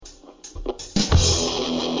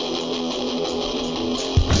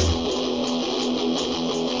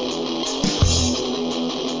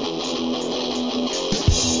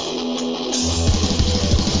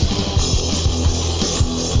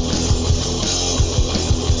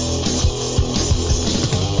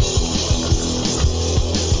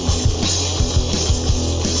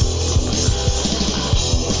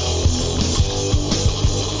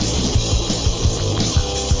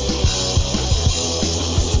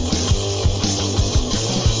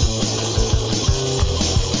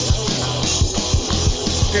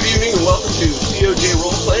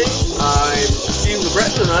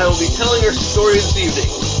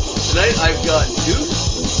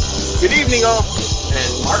Signing off,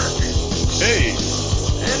 and Mark. Hey.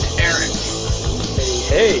 And Eric.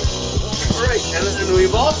 Hey. Alright, and then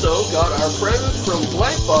we've also got our friend from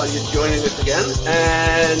Blank Body joining us again,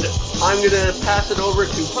 and I'm going to pass it over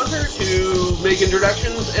to Hunter to make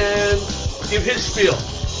introductions and give his spiel.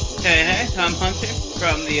 Hey, I'm Hunter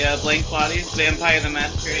from the Blank Bodies Vampire the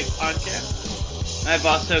Masquerade podcast. I've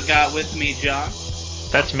also got with me John.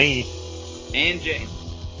 That's me. And Jane.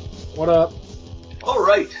 What up?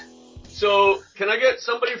 Alright, so can I get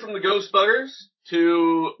somebody from the Ghost Buggers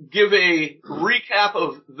to give a recap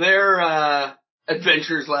of their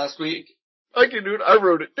adventures last week? I can do it. I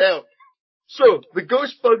wrote it down. So, the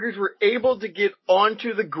Ghost Buggers were able to get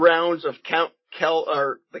onto the grounds of Count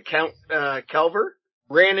Calver,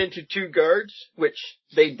 ran into two guards, which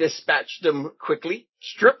they dispatched them quickly,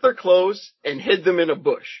 stripped their clothes, and hid them in a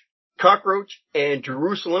bush. Cockroach and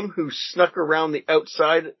Jerusalem, who snuck around the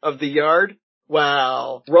outside of the yard,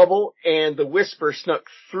 while Rubble and the Whisper snuck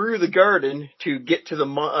through the garden to get to the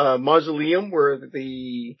mausoleum where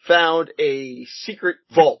they found a secret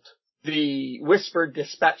vault. The Whisper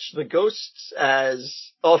dispatched the ghosts as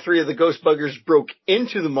all three of the Ghost Buggers broke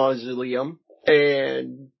into the mausoleum,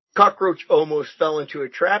 and Cockroach almost fell into a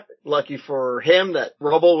trap. Lucky for him that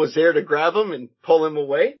Rubble was there to grab him and pull him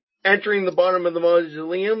away. Entering the bottom of the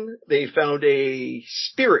mausoleum, they found a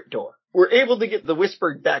spirit door. We're able to get the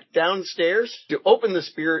Whisper back downstairs to open the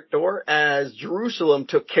spirit door as Jerusalem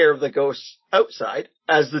took care of the ghosts outside.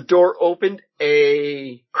 As the door opened,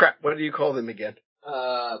 what do you call them again?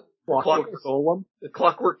 Clockwork Golem? The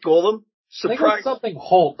Clockwork Golem. Surprise! Something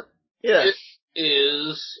Hulk. Yeah. It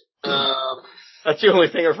is, That's the only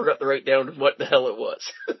thing I forgot to write down what the hell it was.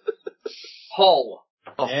 Hull.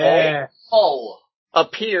 Yeah. Hull.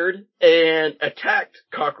 Appeared and attacked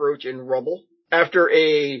Cockroach and Rubble. After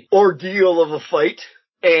a ordeal of a fight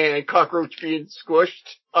and Cockroach being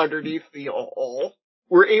squished underneath the hall,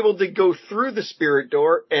 we're able to go through the spirit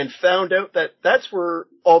door and found out that that's where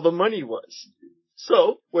all the money was.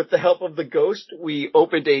 So, with the help of the ghost, we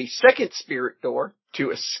opened a second spirit door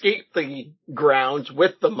to escape the grounds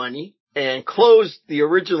with the money and closed the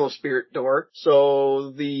original spirit door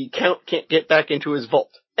so the Count can't get back into his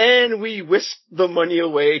vault. And we whisked the money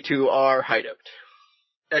away to our hideout.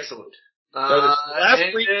 Excellent. That is the last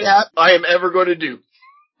recap I am ever going to do.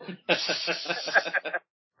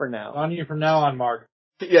 For now. On you from now on, Mark.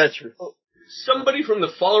 Yeah, true. Somebody from the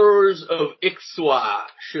followers of Ixwa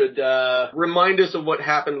should remind us of what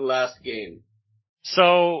happened last game.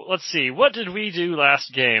 So, let's see, what did we do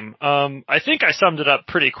last game? I think I summed it up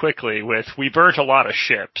pretty quickly with, we burnt a lot of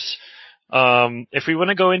ships. If we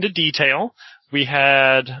want to go into detail, we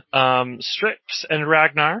had Strix and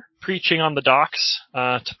Ragnar preaching on the docks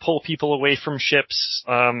to pull people away from ships,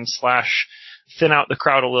 slash thin out the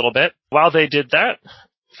crowd a little bit. While they did that,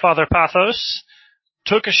 Father Pathos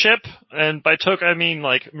took a ship, and by took I mean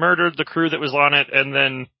like murdered the crew that was on it and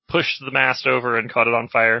then pushed the mast over and caught it on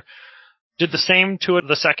fire. Did the same to it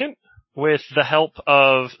the second, with the help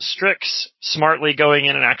of Strix smartly going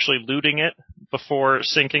in and actually looting it before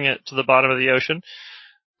sinking it to the bottom of the ocean.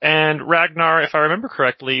 And Ragnar, if I remember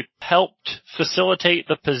correctly, helped facilitate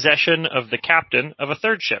the possession of the captain of a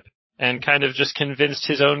third ship, and kind of just convinced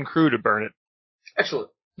his own crew to burn it. Excellent.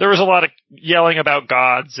 There was a lot of yelling about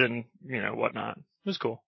gods and, whatnot. It was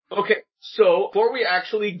cool. Okay, so before we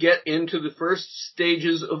actually get into the first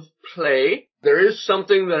stages of play, there is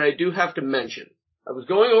something that I do have to mention. I was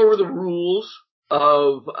going over the rules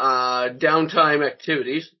of downtime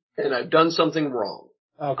activities, and I've done something wrong.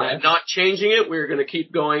 Okay. I'm not changing it. We're going to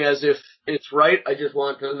keep going as if it's right. I just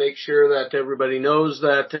want to make sure that everybody knows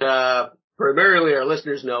that, primarily our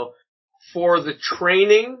listeners know, for the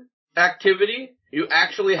training activity, you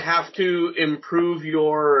actually have to improve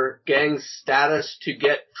your gang's status to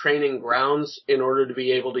get training grounds in order to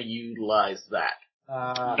be able to utilize that.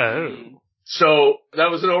 So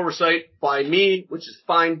that was an oversight by me, which is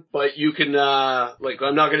fine, but you can, I'm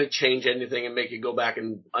not going to change anything and make you go back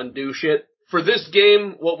and undo shit. For this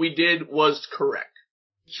game, what we did was correct.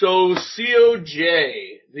 So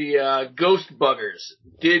COJ, the Ghost Buggers,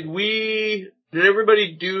 did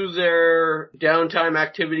everybody do their downtime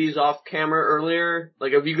activities off camera earlier?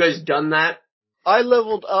 Like, have you guys done that? I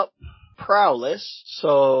leveled up Prowess,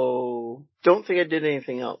 so don't think I did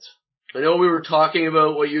anything else. I know we were talking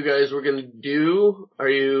about what you guys were going to do. Are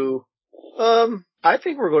you... I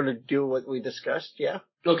think we're going to do what we discussed, yeah.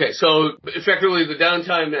 Okay, so effectively the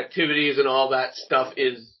downtime activities and all that stuff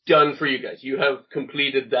is done for you guys. You have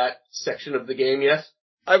completed that section of the game, yes?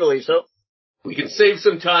 I believe so. We can save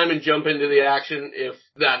some time and jump into the action if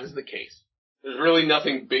that is the case. There's really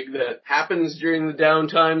nothing big that happens during the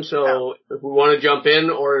downtime, so if we want to jump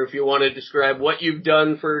in, or if you want to describe what you've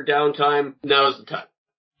done for downtime, now's the time.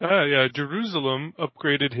 Yeah, Jerusalem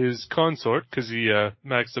upgraded his consort because he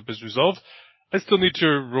maxed up his resolve. I still need to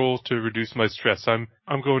roll to reduce my stress. I'm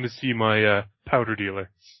going to see my powder dealer.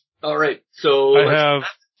 All right, so I have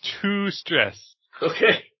 2 stress.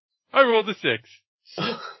 Okay. I rolled a 6.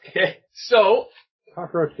 Okay, so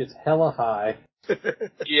Cockroach gets hella high.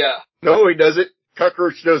 yeah. No, he doesn't.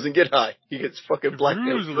 Cockroach doesn't get high. He gets fucking blacked out.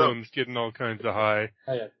 Jerusalem's getting all kinds of high.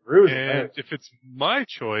 Oh, yeah, Jerusalem. And if it's my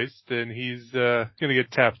choice, then he's gonna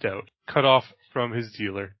get tapped out. Cut off from his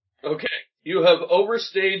dealer. Okay. You have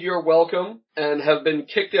overstayed your welcome and have been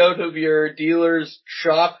kicked out of your dealer's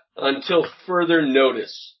shop until further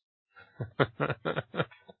notice.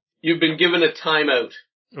 You've been given a timeout.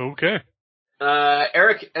 Okay.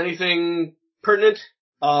 Eric, anything pertinent?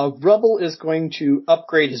 Rubble is going to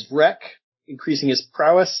upgrade his wreck, increasing his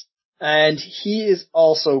prowess, and he is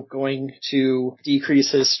also going to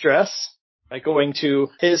decrease his stress by going to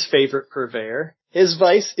his favorite purveyor. His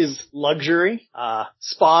vice is luxury,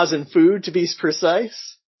 spas and food to be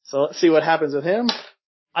precise. So let's see what happens with him.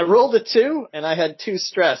 I rolled a 2, and I had 2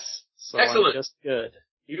 stress, so Excellent. I'm just good.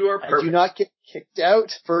 You are perfect. I do not get kicked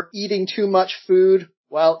out for eating too much food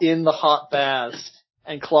while in the hot baths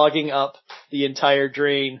and clogging up the entire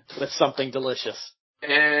drain with something delicious.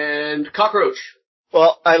 And Cockroach.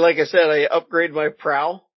 Well, like I said, I upgrade my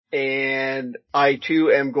prow, and I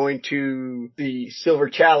too am going to the Silver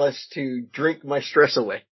Chalice to drink my stress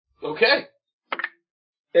away. Okay.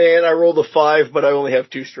 And I rolled a 5, but I only have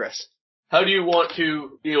 2 stress. How do you want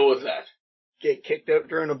to deal with that? Get kicked out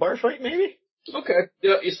during a bar fight, maybe? Okay.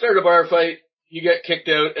 Yeah, you start a bar fight, you get kicked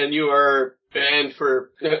out, and you are banned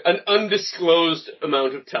for an undisclosed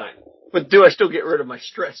amount of time. But do I still get rid of my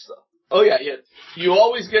stress, though? Oh yeah. You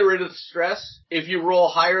always get rid of the stress. If you roll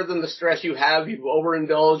higher than the stress you have, you've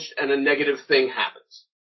overindulged and a negative thing happens.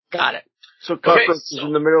 Got it. So Cockroach so- is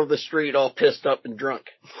in the middle of the street all pissed up and drunk.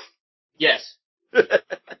 Yes.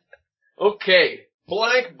 Okay.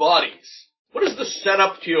 Blank bodies. What is the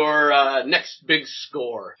setup to your next big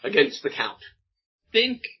score against the Count?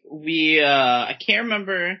 Think we, I can't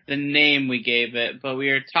remember the name we gave it, but we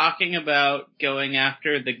were talking about going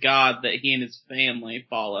after the god that he and his family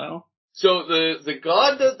follow. So the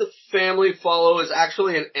god that the family follow is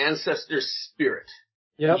actually an ancestor spirit.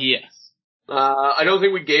 Yep. Yes. I don't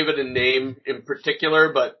think we gave it a name in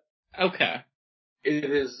particular, but Okay. it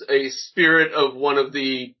is a spirit of one of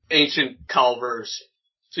the ancient Calvers.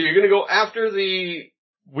 So you're gonna go after the...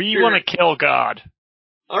 We want to kill God.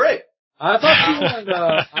 Alright. I thought you wanted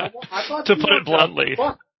I thought To you put it wanted bluntly.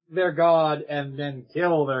 fuck their god and then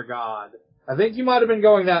kill their god. I think you might have been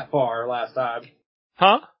going that far last time.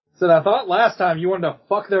 Huh? So I thought last time you wanted to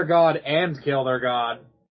fuck their god and kill their god.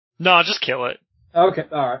 No, just kill it. Okay,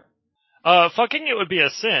 alright. Fucking it would be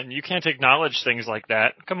a sin. You can't acknowledge things like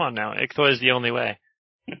that. Come on now. Ichthor is the only way.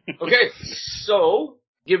 Okay, so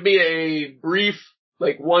give me a brief,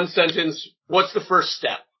 one sentence. What's the first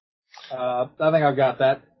step? I think I've got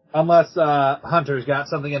that. Unless, Hunter's got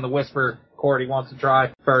something in the whisper chord he wants to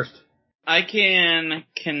try first. I can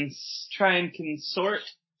try and consort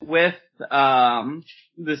with,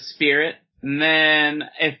 the spirit, and then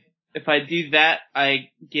if I do that, I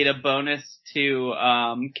get a bonus to,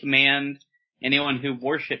 command anyone who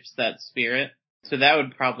worships that spirit. So that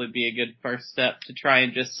would probably be a good first step to try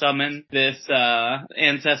and just summon this,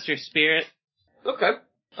 ancestor spirit. Okay.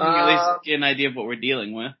 At least get an idea of what we're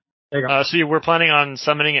dealing with. There you go. So we're planning on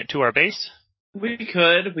summoning it to our base? We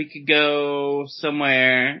could go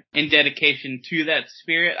somewhere in dedication to that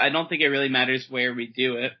spirit. I don't think it really matters where we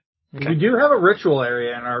do it. Okay. We do have a ritual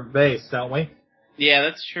area in our base, don't we? Yeah,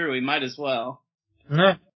 that's true. We might as well.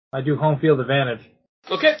 Nah. I do home field advantage.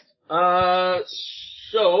 Okay.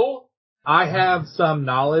 So... I have some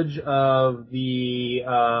knowledge of the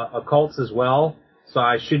occults as well, so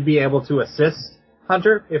I should be able to assist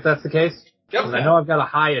Hunter, if that's the case. Yep. 'Cause I know I've got a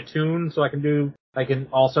high attune, so I can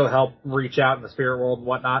also help reach out in the spirit world and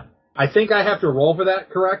whatnot. I think I have to roll for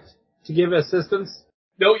that, correct? To give assistance?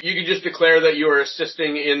 No, you can just declare that you are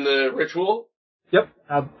assisting in the ritual. Yep,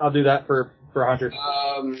 I'll do that for Hunter.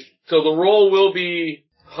 So the roll will be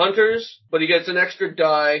Hunter's, but he gets an extra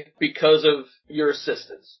die because of your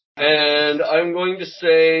assistance. And I'm going to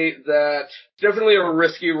say that definitely a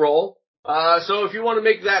risky roll. So if you want to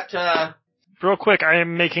make that, Real quick, I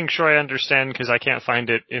am making sure I understand because I can't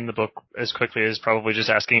find it in the book as quickly as probably just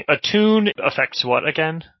asking. Attune affects what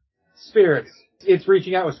again? Spirits. It's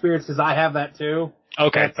reaching out with spirits because I have that too.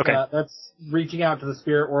 Okay, That's reaching out to the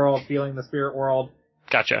spirit world, feeling the spirit world.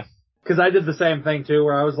 Gotcha. Because I did the same thing too,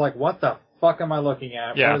 where I was like, what the fuck am I looking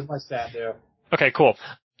at? Yeah. What does my stat do? Okay, cool.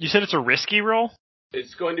 You said it's a risky roll?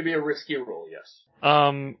 It's going to be a risky roll, yes.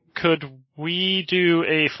 Could we do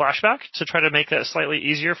a flashback to try to make that slightly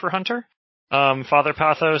easier for Hunter? Father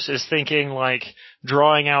Pathos is thinking, like,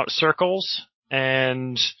 drawing out circles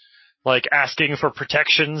and, like, asking for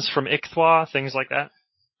protections from Ichthwa, things like that.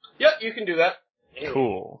 Yeah, you can do that.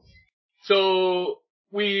 Cool. So,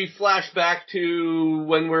 we flash back to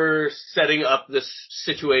when we're setting up this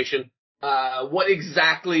situation. What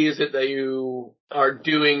exactly is it that you are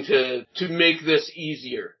doing to make this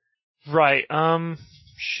easier? Right,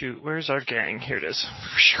 shoot, where's our gang? Here it is.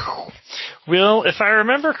 Well, if I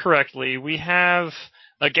remember correctly, we have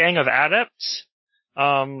a gang of adepts.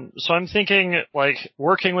 So I'm thinking, like,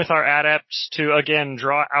 working with our adepts to, again,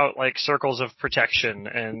 draw out, like, circles of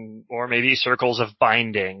protection or maybe circles of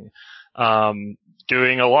binding.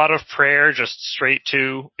 Doing a lot of prayer just straight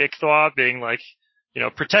to Ichthwa, being like,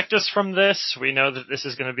 protect us from this. We know that this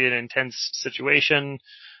is going to be an intense situation.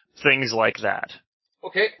 Things like that.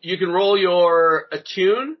 Okay, you can roll your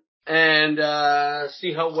attune and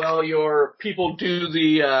see how well your people do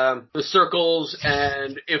the circles,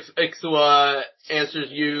 and if Ichthwa answers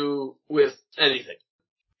you with anything.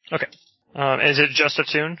 Okay. Is it just a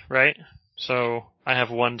tune, right? So I have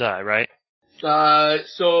one die, right?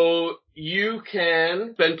 So you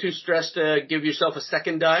can spend 2 stress to give yourself a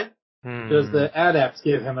second die. Does the adepts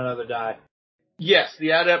give him another die? Yes,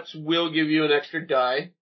 the adepts will give you an extra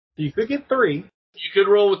die. You could get 3. You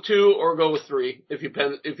could roll with 2 or go with 3 if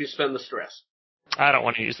you spend the stress. I don't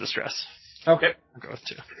want to use the stress. Okay. I'll go with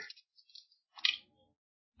 2.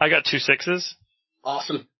 I got 2 6s.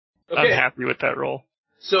 Awesome. Okay. I'm happy with that roll.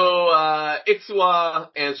 So, Ichthwa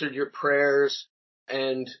answered your prayers,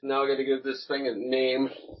 and now I gotta give this thing a name.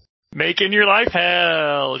 Making your life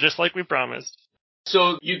hell, just like we promised.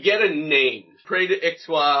 So, you get a name. Pray to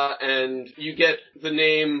Ichthwa, and you get the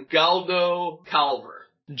name Galdo Calver.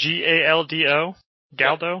 Galdo?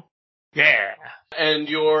 Galdo? Yeah. And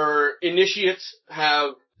your initiates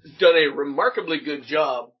have done a remarkably good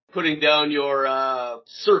job putting down your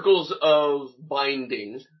circles of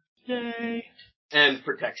binding. Yay. And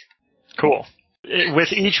protection. Cool.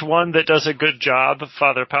 With each one that does a good job,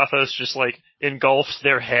 Father Pathos just, like, engulfs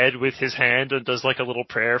their head with his hand and does, like, a little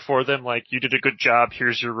prayer for them, like, you did a good job,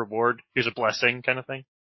 here's your reward, here's a blessing, kind of thing.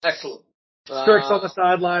 Excellent. Strix on the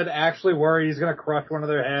sideline, actually worried he's gonna crush one of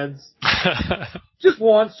their heads. Just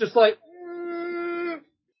once, just like...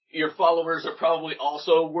 Your followers are probably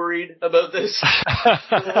also worried about this.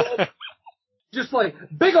 Just like,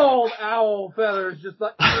 big old owl feathers, just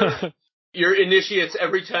like... Your initiates,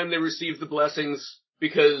 every time they receive the blessings,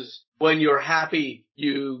 because when you're happy,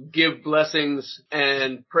 you give blessings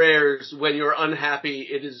and prayers. When you're unhappy,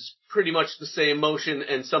 it is pretty much the same motion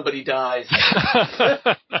and somebody dies.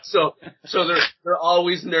 So they're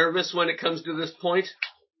always nervous when it comes to this point.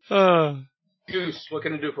 Goose, what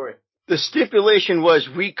can I do for you? The stipulation was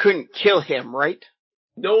we couldn't kill him, right?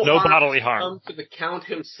 No bodily harm. Come to the Count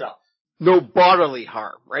himself. No bodily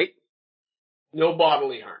harm, right? No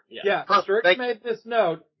bodily harm. Yeah. Yeah, Strix made this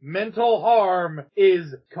note. Mental harm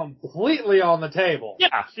is completely on the table.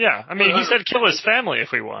 Yeah. I mean, he said kill his family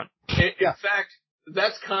if we want. In fact,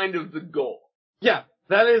 that's kind of the goal. Yeah,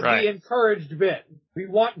 that is right. The encouraged bit. We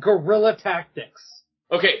want guerrilla tactics.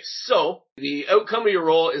 Okay, so the outcome of your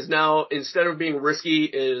roll is now, instead of being risky,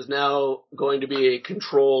 is now going to be a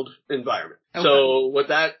controlled environment. Okay. So what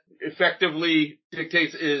that effectively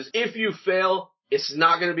dictates is if you fail, it's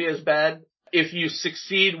not going to be as bad. If you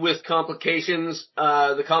succeed with complications,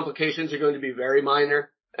 the complications are going to be very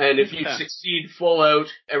minor. And if you succeed full out,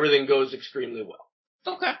 everything goes extremely well.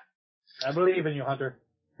 Okay. I believe in you, Hunter.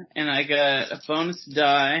 And I got a bonus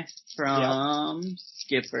die from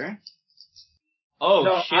Skipper. Oh,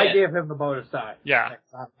 no, shit. I gave him the bonus die. Yeah.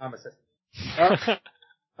 I'm assisting.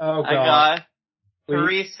 Oh, God. I got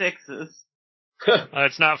 3 6s.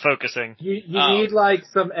 It's not focusing. You need, like,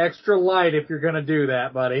 some extra light if you're gonna do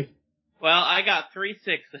that, buddy. Well, I got 3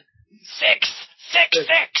 6s. 6!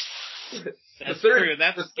 That's true.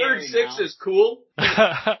 That's the third 6 is cool.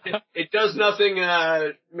 It does nothing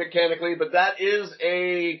mechanically, but that is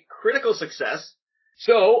a critical success.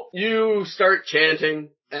 So you start chanting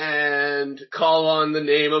and call on the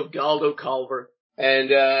name of Galdo Calver,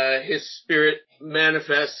 and his spirit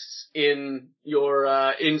manifests in your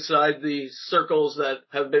inside the circles that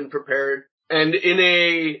have been prepared. And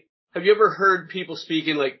have you ever heard people speak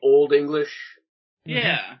in, like, Old English?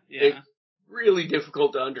 Yeah. It's really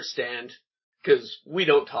difficult to understand because we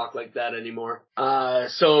don't talk like that anymore.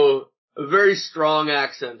 So a very strong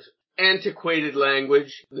accent, antiquated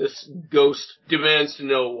language. This ghost demands to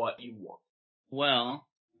know what you want. Well,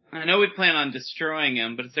 I know we plan on destroying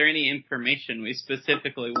him, but is there any information we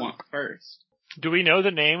specifically want first? Do we know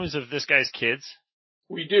the names of this guy's kids?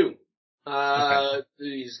 We do.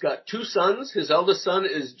 He's got 2 sons. His eldest son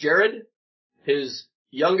is Jared. His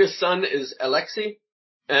youngest son is Alexei.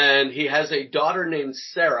 And he has a daughter named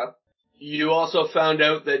Sarah. You also found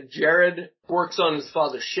out that Jared works on his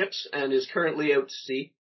father's ships and is currently out to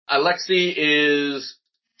sea. Alexei is,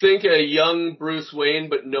 think a young Bruce Wayne,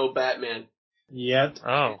 but no Batman. Yet.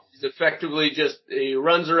 Oh. He's effectively he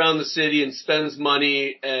runs around the city and spends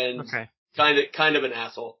money and kind of an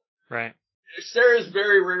asshole. Right. Sarah is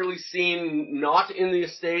very rarely seen not in the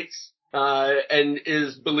estates, and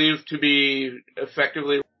is believed to be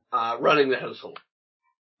effectively, running the household.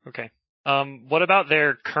 Okay. What about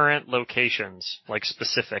their current locations, like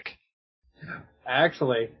specific?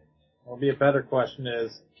 Actually, what would be a better question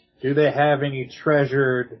is, do they have any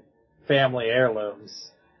treasured family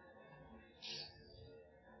heirlooms?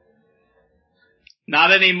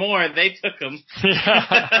 Not anymore. They took them.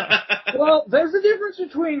 Well, there's a difference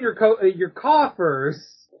between your coffers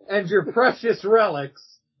and your precious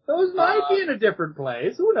relics. Those might be in a different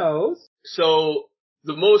place. Who knows? So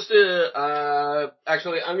the most,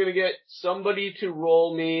 actually, I'm gonna get somebody to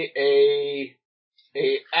roll me a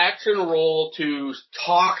action roll to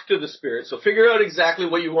talk to the spirit. So figure out exactly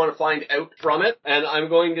what you want to find out from it, and I'm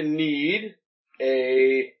going to need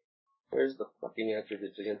where's the fucking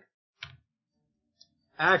attributes again?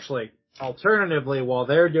 Actually, alternatively, while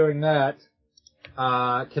they're doing that,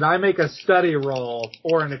 can I make a study roll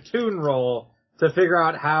or an attune roll to figure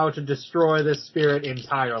out how to destroy this spirit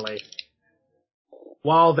entirely?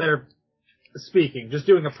 While they're speaking, just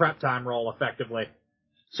doing a prep time roll effectively.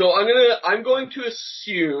 So I'm going to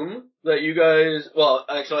assume that you guys, well,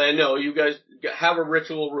 actually I know you guys have a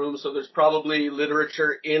ritual room, so there's probably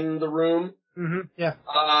literature in the room. Mm-hmm, yeah.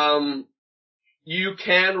 You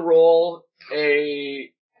can roll a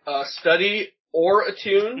study or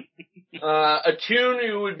attune. Attune,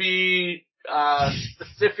 you would be,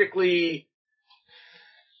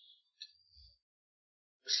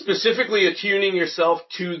 specifically attuning yourself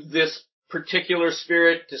to this particular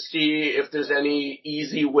spirit to see if there's any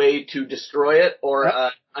easy way to destroy it, or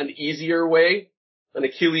an easier way, an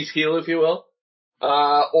Achilles heel, if you will.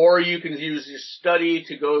 Or you can use your study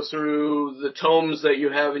to go through the tomes that you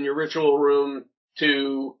have in your ritual room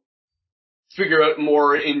to figure out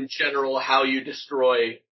more in general how you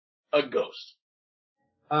destroy a ghost.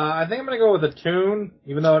 I think I'm gonna go with attune,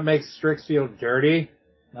 even though it makes Strix feel dirty.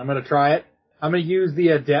 I'm gonna try it. I'm gonna use the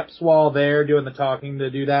adepts while they're doing the talking to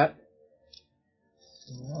do that.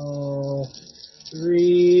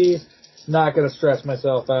 3. Not gonna stress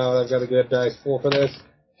myself out. I've got a good dice pool for this.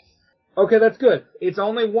 Okay, that's good. It's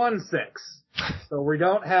only 1 6. So we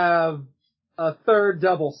don't have a third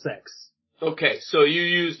double 6. Okay, so you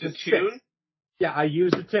used attune? Yeah, I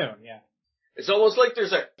used attune, yeah. It's almost like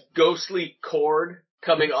there's a ghostly cord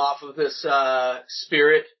coming off of this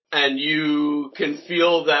spirit, and you can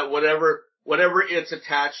feel that whatever it's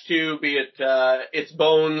attached to, be it its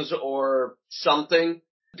bones or something,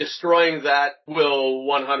 destroying that will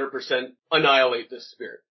 100% annihilate this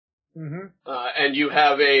spirit. Mm-hmm. And you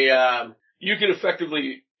have you can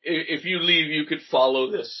effectively, if you leave, you could follow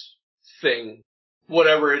this thing,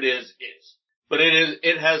 whatever it is. But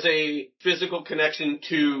it has a physical connection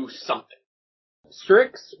to something.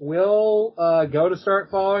 Strix will go to start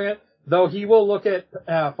following it, though he will look at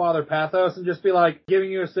Father Pathos and just be like, giving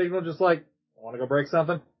you a signal, just like, I want to go break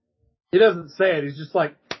something. He doesn't say it, he's just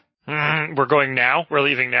like, we're going now? We're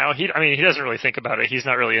leaving now? He doesn't really think about it. He's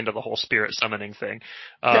not really into the whole spirit summoning thing.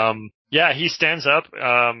 Yeah, he stands up,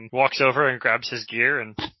 walks over and grabs his gear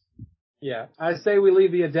and... Yeah, I say we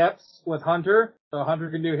leave the adepts with Hunter, so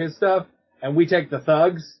Hunter can do his stuff, and we take the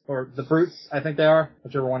thugs, or the brutes, I think they are,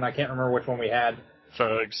 whichever one, I can't remember which one we had.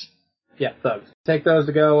 Thugs. Yeah, thugs. Take those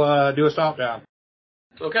to go do a stomp down.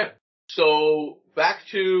 Okay, so back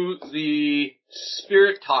to the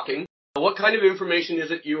spirit talking. What kind of information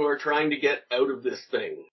is it you are trying to get out of this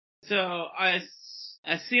thing? So I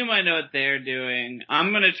assume I know what they're doing.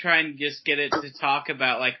 I'm gonna try and just get it to talk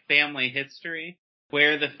about like family history,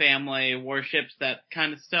 where the family worships, that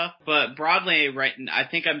kind of stuff. But broadly, I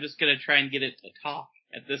think I'm just gonna try and get it to talk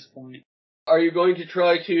at this point. Are you going to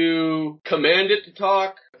try to command it to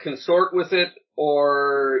talk, consort with it,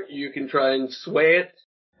 or you can try and sway it?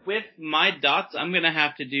 With my dots, I'm gonna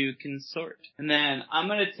have to do consort. And then I'm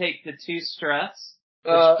gonna take the 2 stress.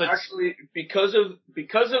 Actually, because of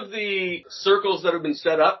the circles that have been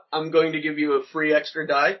set up, I'm going to give you a free extra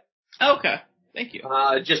die. Okay. Thank you.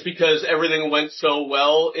 Just because everything went so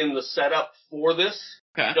well in the setup for this.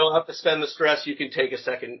 Okay. You don't have to spend the stress, you can take a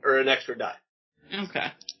second, or an extra die. Okay.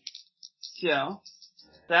 So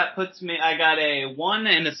that puts me. I got a 1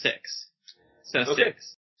 and a 6. So Okay.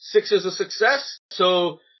 6. 6 is a success.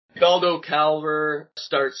 So Galdo Calver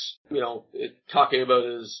starts, talking about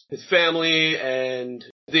his family, and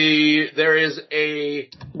there is a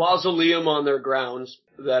mausoleum on their grounds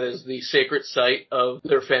that is the sacred site of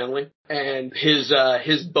their family, and his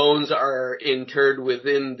bones are interred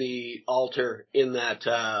within the altar in that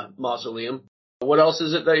mausoleum. What else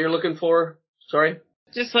is it that you're looking for? Sorry?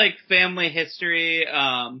 Just like family history,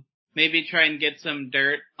 maybe try and get some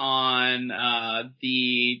dirt on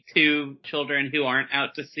the 2 children who aren't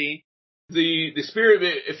out to sea. The spirit,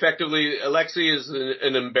 effectively, Alexei is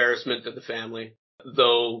an embarrassment to the family,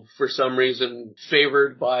 though for some reason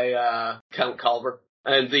favored by Count Calver.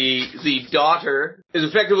 And the daughter is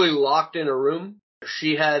effectively locked in a room.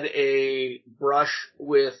 She had a brush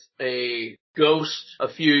with a ghost a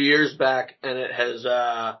few years back, and it has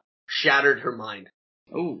shattered her mind.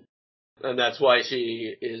 Ooh. And that's why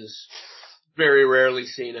she is very rarely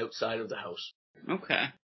seen outside of the house. Okay.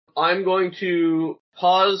 I'm going to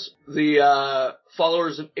pause the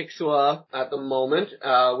followers of Ixua at the moment.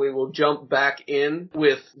 We will jump back in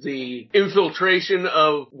with the infiltration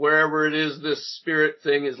of wherever it is this spirit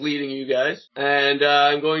thing is leading you guys. And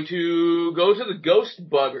I'm going to go to the ghost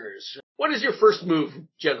buggers. What is your first move,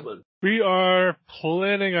 gentlemen? We are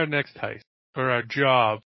planning our next heist, or our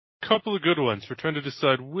job. Couple of good ones. We're trying to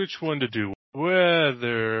decide which one to do.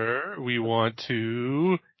 Whether we want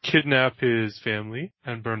to kidnap his family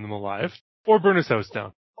and burn them alive, or burn his house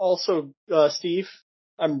down. Also, Steve,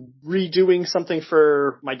 I'm redoing something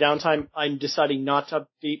for my downtime. I'm deciding not to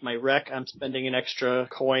update my rec. I'm spending an extra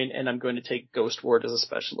coin, and I'm going to take Ghost Ward as a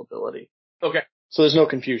special ability. Okay. So there's no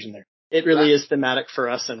confusion there. It really is thematic for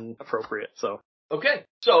us and appropriate, so. Okay,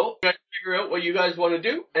 so you guys figure out what you guys want to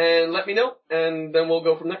do, and let me know, and then we'll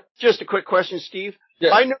go from there. Just a quick question, Steve.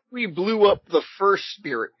 Yeah. I know we blew up the first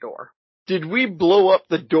spirit door. Did we blow up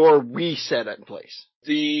the door we set in place?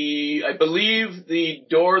 I believe the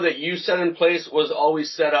door that you set in place was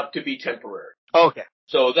always set up to be temporary. Okay.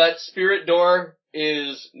 So that spirit door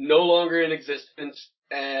is no longer in existence,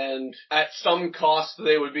 and at some cost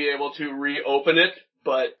they would be able to reopen it,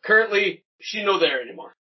 but currently she's no there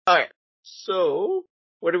anymore. Alright. So,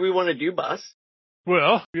 what do we want to do, boss?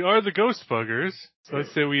 Well, we are the ghost buggers, so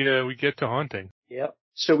let's say we get to haunting. Yep.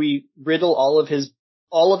 So we riddle all of his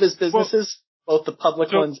businesses, both the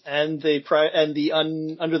public ones and the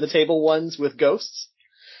under the table ones with ghosts.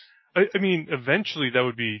 I mean, eventually that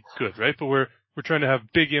would be good, right? But we're trying to have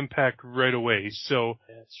big impact right away. So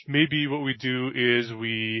maybe what we do is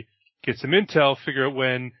we get some intel, figure out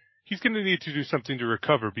when he's going to need to do something to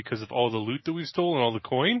recover because of all the loot that we've stolen, all the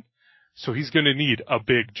coin. So he's going to need a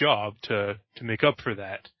big job to make up for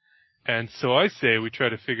that. And so I say we try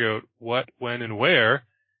to figure out what, when, and where,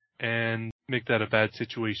 and make that a bad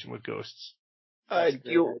situation with ghosts. Do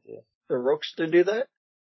you want the Rooks to do that?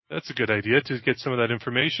 That's a good idea, to get some of that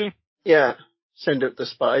information. Yeah. Send out the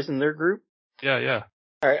spies in their group. Yeah.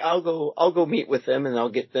 Alright, I'll go meet with them and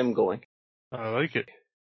I'll get them going. I like it.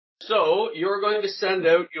 So you're going to send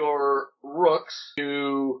out your Rooks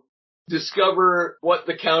to discover what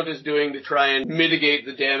the Count is doing to try and mitigate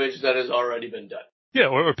the damage that has already been done. Yeah,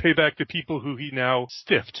 or pay back the people who he now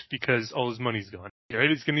stiffed because all his money's gone. Right?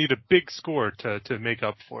 He's going to need a big score to make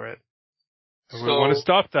up for it. And we want to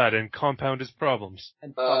stop that and compound his problems.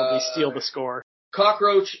 And probably steal the score.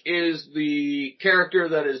 Cockroach is the character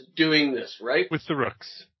that is doing this, right? With the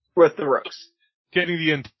Rooks. With the Rooks. Getting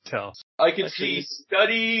the intel. I can see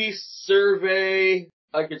study, survey,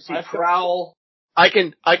 I can see prowl. I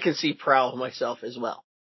can see prowl myself as well.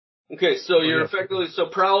 Okay, so you're effectively, so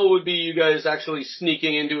prowl would be you guys actually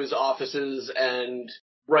sneaking into his offices and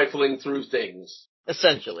rifling through things.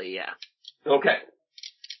 Essentially, yeah. Okay.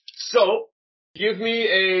 So, give me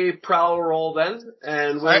a prowl roll then,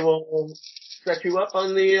 and we will set you up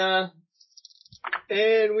on the,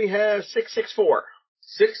 and we have 664.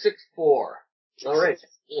 664. Alright.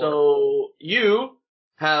 So, you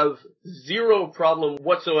have zero problem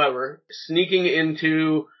whatsoever sneaking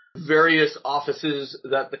into various offices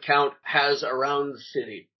that the Count has around the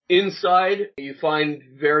city. Inside, you find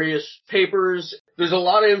various papers. There's a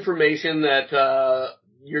lot of information that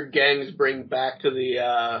your gangs bring back to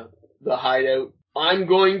the hideout. I'm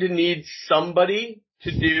going to need somebody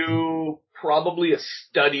to do probably a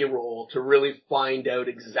study roll to really find out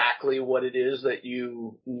exactly what it is that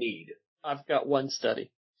you need. I've got one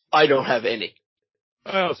study. I don't have any.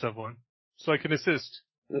 I also have one, so I can assist.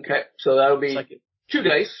 Okay, so that'll be 2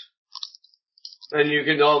 dice. And you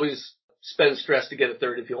can always spend stress to get a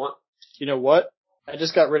third if you want. You know what? I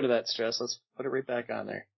just got rid of that stress. Let's put it right back on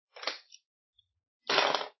there.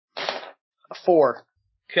 A 4.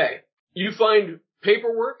 Okay. You find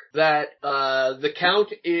paperwork that the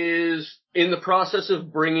Count is in the process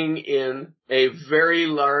of bringing in a very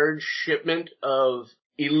large shipment of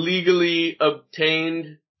illegally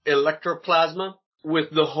obtained electroplasma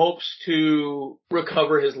with the hopes to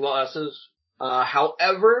recover his losses.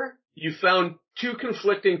 However, you found 2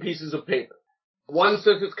 conflicting pieces of paper. One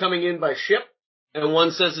says it's coming in by ship, and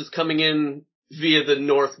one says it's coming in via the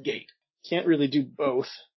North Gate. Can't really do both.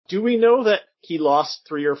 Do we know that he lost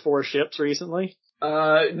 3 or 4 ships recently?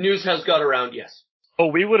 News has got around, yes. Oh,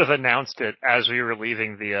 we would have announced it as we were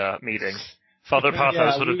leaving the meeting. Father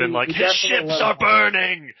Pathos would have been like, his ships are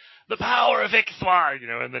burning! The power of Ixthwa!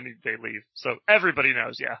 And then they leave. So everybody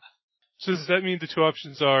knows, yeah. So does that mean the 2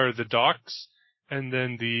 options are the docks and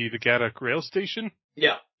then the Gaddock rail station?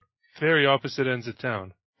 Yeah. Very opposite ends of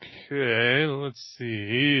town. Okay, let's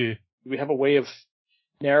see. Do we have a way of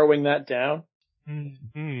narrowing that down?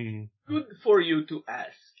 Hmm. Good for you to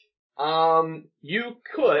ask. You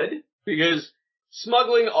could, because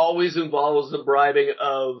smuggling always involves the bribing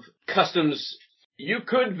of customs. You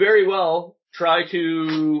could very well try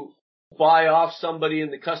to buy off somebody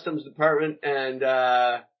in the customs department and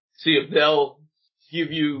see if they'll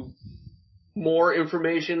give you more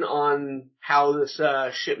information on how this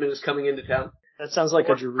shipment is coming into town. That sounds like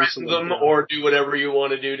or a Jerusalem threaten them, job. or do whatever you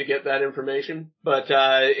want to do to get that information. But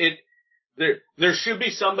there should be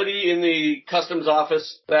somebody in the customs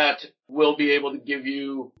office that will be able to give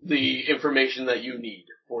you the information that you need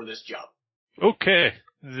for this job. Okay,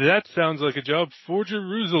 that sounds like a job for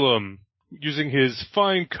Jerusalem, using his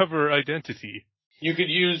fine cover identity. You could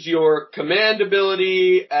use your command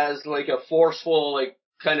ability as like a forceful, like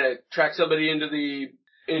kind of track somebody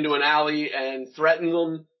into an alley and threaten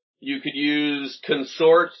them. You could use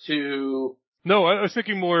consort to... No, I was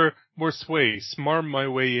thinking more sway, smarm my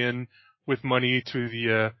way in with money to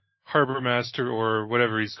the harbor master or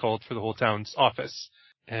whatever he's called for the whole town's office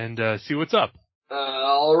and see what's up.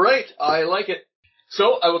 All right, I like it.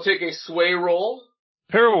 So I will take a sway roll.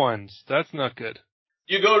 Pair of ones. That's not good.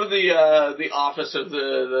 You go to the office of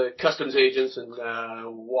the customs agents and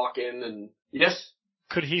walk in and yes.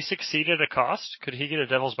 Could he succeed at a cost? Could he get a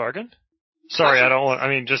devil's bargain?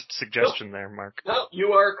 Sorry, just suggestion there, Mark. No,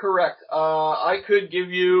 you are correct. I could give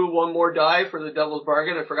you one more die for the devil's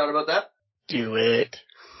bargain. I forgot about that. Do it.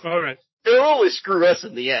 All right. It'll only screw us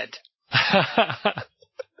in the end.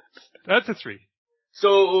 That's a 3.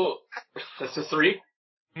 So, that's a 3.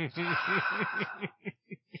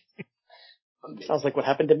 Sounds like what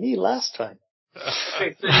happened to me last time.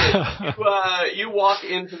 Okay, so you walk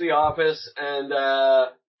into the office and, I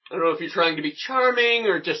don't know if you're trying to be charming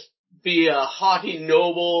or just be a haughty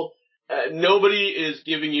noble. Nobody is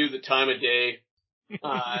giving you the time of day.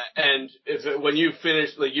 And when you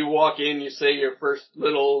finish, like you walk in, you say your first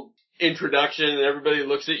little introduction and everybody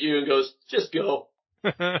looks at you and goes, just go.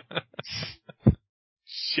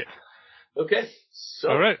 Shit. Okay. So.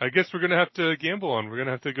 All right. I guess we're going to have to gamble on. We're going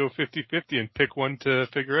to have to go 50-50 and pick one to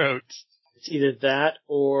figure out. It's either that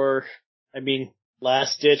or,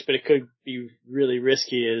 last ditch, but it could be really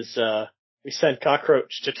risky, is we send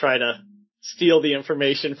Cockroach to try to steal the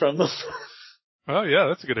information from them. Oh, yeah,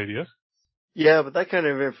 that's a good idea. Yeah, but that kind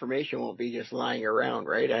of information won't be just lying around,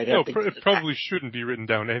 right? It probably shouldn't be written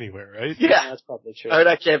down anywhere, right? Yeah, that's probably true. I would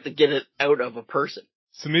actually have to get it out of a person.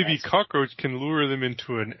 So maybe Cockroach can lure them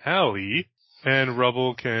into an alley, and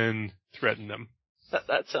Rubble can threaten them.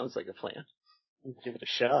 That sounds like a plan. Give it a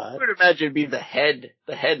shot. I would imagine it'd be the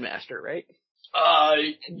headmaster, right?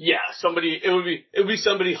 Yeah, it would be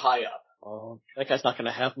somebody high up. Oh, that guy's not going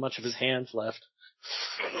to have much of his hands left.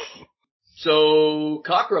 So,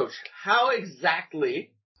 Cockroach, how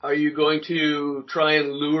exactly are you going to try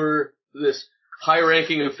and lure this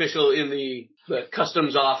high-ranking official in the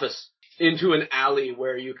customs office into an alley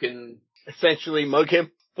where you can essentially mug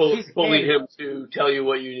him? Bully him to tell you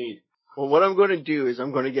what you need? Well, what I'm going to do is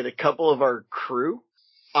I'm going to get a couple of our crew.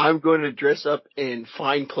 I'm going to dress up in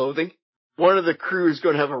fine clothing. One of the crew is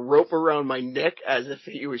going to have a rope around my neck as if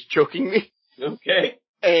he was choking me. Okay.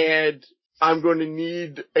 And I'm going to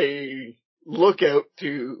need a lookout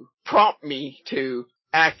to prompt me to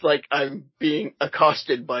act like I'm being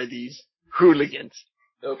accosted by these hooligans.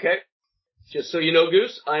 Okay. Just so you know,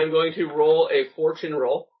 Goose, I am going to roll a fortune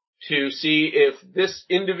roll to see if this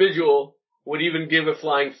individual would even give a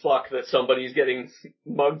flying fuck that somebody's getting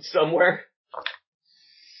mugged somewhere.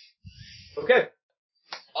 Okay.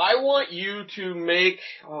 I want you to make...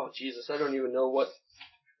 Oh, Jesus, I don't even know what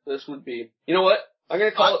this would be. You know what? I'm going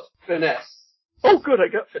to call it finesse. Oh, good, I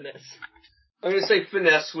got finesse. I'm going to say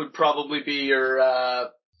finesse would probably be your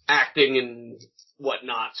acting and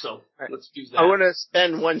whatnot. So Right. let's use that. I want to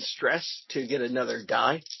spend 1 stress to get another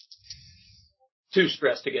die. 2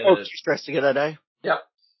 stress to get Oh, it. 2 stress to get a die? Yep.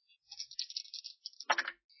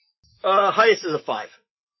 Highest is a 5.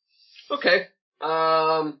 Okay.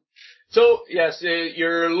 So yes,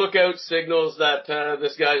 your lookout signals that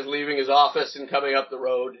this guy is leaving his office and coming up the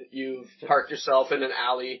road. You've parked yourself in an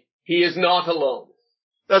alley. He is not alone.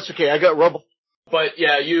 That's okay, I got rubble. But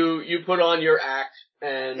yeah, you put on your act,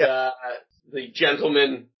 and the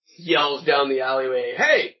gentleman yells down the alleyway,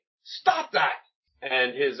 "Hey, stop that!"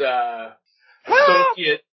 And his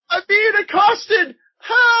associate, I'm being accosted!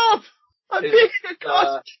 Help! I'm being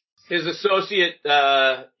accosted! his associate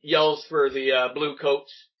yells for the blue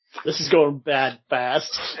coats. This is going bad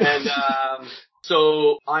fast. And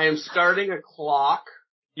so I am starting a clock.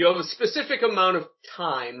 You have a specific amount of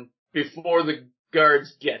time before the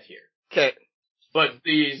guards get here. Okay. But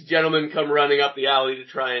these gentlemen come running up the alley to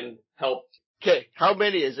try and help Okay, how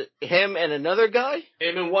many is it? Him and another guy?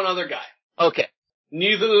 him and one other guy. Okay.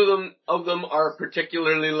 Neither of them are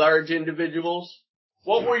particularly large individuals.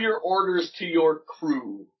 What were your orders to your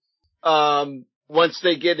crew? Once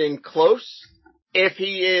they get in close, if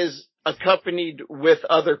he is accompanied with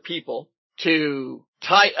other people, to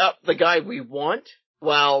tie up the guy we want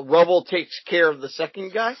while Rubble takes care of the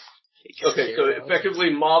second guy. Okay, so effectively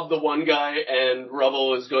mob the one guy and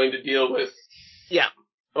Rubble is going to deal with... Yeah.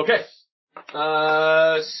 Okay.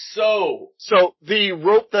 So the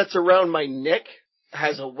rope that's around my neck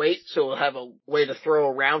has a weight, so we'll have a way to throw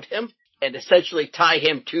around him and essentially tie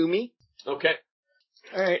him to me. Okay.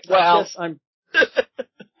 Alright, Well- I guess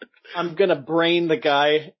I'm gonna brain the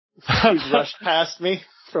guy who's rushed past me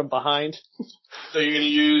from behind. So you're going to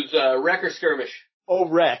use wreck or skirmish. Oh,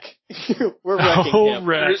 wreck. We're wrecking him.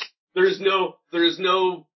 wreck. There's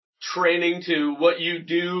no training to what you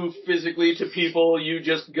do physically to people. You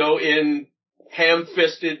just go in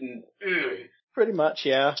ham-fisted and... Ugh. Pretty much,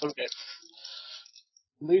 yeah. Okay.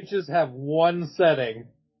 Leeches have one setting.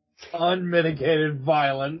 Unmitigated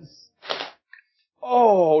violence.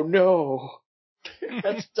 Oh, no.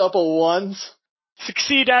 That's double ones.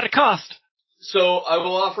 Succeed at a cost. So I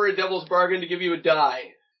will offer a devil's bargain to give you a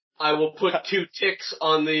die. I will put 2 ticks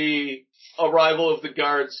on the arrival of the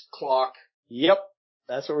guard's clock. Yep.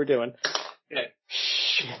 That's what we're doing. Okay.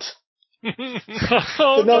 Shit.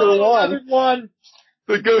 Oh, Another no. one. Another one.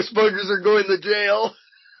 The ghost buggers are going to jail.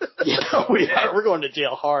 Yeah, we are. We're going to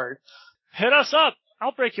jail hard. Hit us up.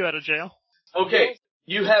 I'll break you out of jail. Okay.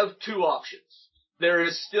 You have 2 options. There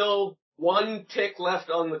is still 1 tick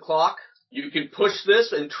left on the clock. You can push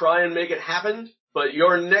this and try and make it happen, but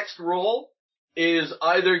your next roll is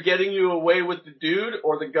either getting you away with the dude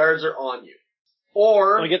or the guards are on you.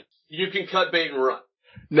 Or you can cut bait and run.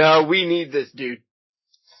 No, we need this dude.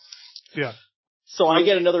 Yeah. So I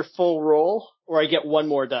get another full roll, or I get one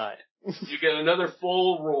more die. You get another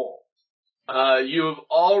full roll. You have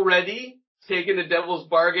already taken a devil's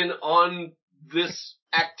bargain on this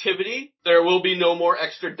activity. There will be no more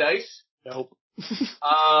extra dice. Nope.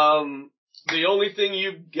 The only thing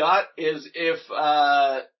you've got is if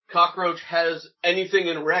Cockroach has anything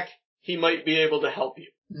in wreck, he might be able to help you.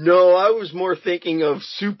 No, I was more thinking of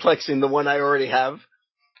suplexing the one I already have.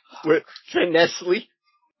 With Finessely.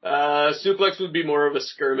 Suplex would be more of a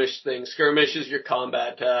skirmish thing. Skirmish is your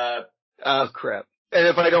combat. Oh, crap. And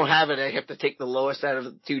if I don't have it, I have to take the lowest out of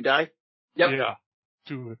the 2 die? Yep. Yeah.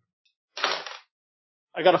 Do it.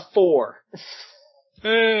 I got a 4. Hey.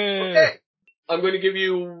 Okay. I'm going to give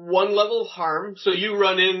you 1 level of harm. So you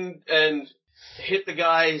run in and hit the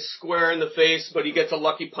guy square in the face, but he gets a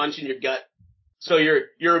lucky punch in your gut. So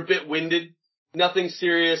you're a bit winded. Nothing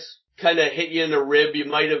serious. Kind of hit you in the rib. You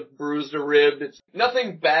might have bruised a rib. It's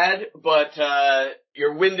nothing bad, but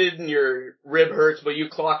you're winded and your rib hurts, but you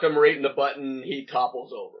clock him right in the butt and he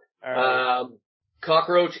topples over. Alright.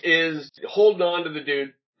 Cockroach is holding on to the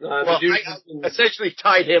dude. Well, I essentially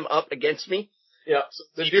tied him up against me. Yeah,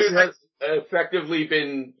 the dude has effectively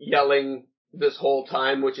been yelling this whole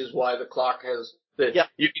time, which is why the clock has... Yep.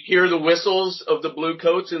 You can hear the whistles of the blue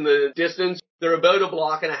coats in the distance. They're about a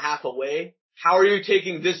block and a half away. How are you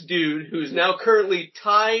taking this dude, who's now currently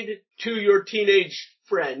tied to your teenage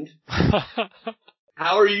friend,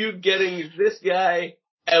 how are you getting this guy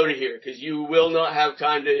out of here? Because you will not have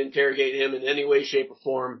time to interrogate him in any way, shape, or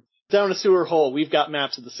form. Down a sewer hole. We've got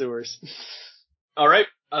maps of the sewers. All right,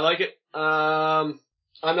 I like it. I'm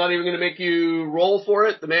not even going to make you roll for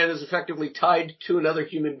it. The man is effectively tied to another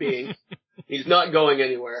human being. He's not going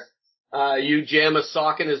anywhere. You jam a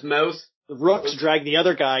sock in his mouth. The rooks drag the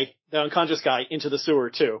other guy, the unconscious guy, into the sewer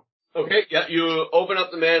too. Okay, yeah, you open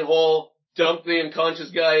up the manhole, dump the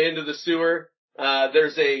unconscious guy into the sewer.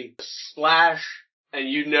 There's a splash and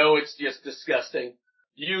you know it's just disgusting.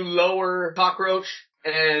 You lower Cockroach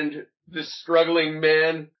and this struggling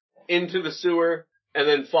man into the sewer, and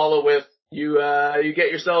then follow with you get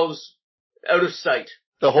yourselves out of sight.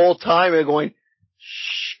 The whole time I'm going,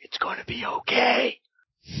 shh, it's going to be okay.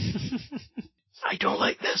 I don't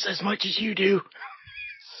like this as much as you do.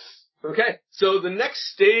 Okay, so the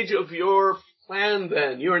next stage of your plan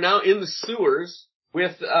then, you are now in the sewers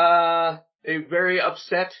with a very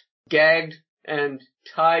upset, gagged, and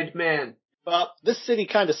tied man. Well, this city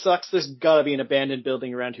kind of sucks. There's gotta be an abandoned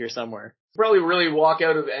building around here somewhere. Probably really walk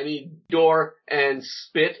out of any door and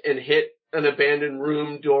spit and hit an abandoned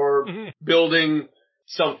room, door, building,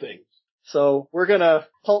 something. So we're gonna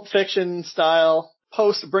Pulp Fiction style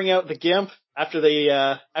bring out the GIMP after they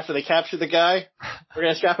capture the guy. We're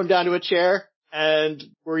gonna strap him down to a chair, and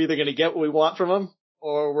we're either gonna get what we want from him,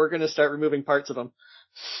 or we're gonna start removing parts of him.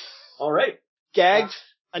 All right. Gagged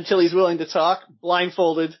until he's willing to talk,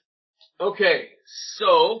 blindfolded. Okay,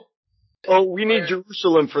 so Oh, we need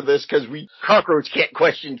Jerusalem for this because Cockroach can't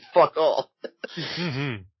question fuck all.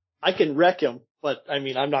 I can wreck him, but I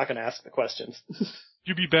mean, I'm not gonna ask the questions.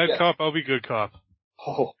 You be bad cop, I'll be good cop.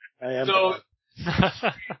 Oh, I am. So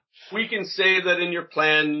we can say that in your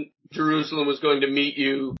plan, Jerusalem was going to meet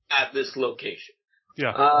you at this location.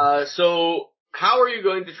 Yeah. So how are you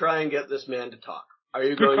going to try and get this man to talk? Are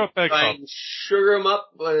you Good going cop, to bad try cop. and sugar him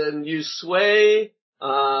up and use sway?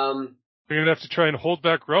 You're gonna have to try and hold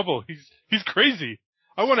back Rubble. He's crazy.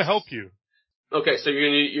 I want to help you. Okay, so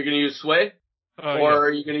you're gonna use sway, or Yeah.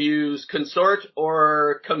 are you gonna use consort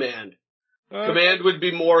or command? Command would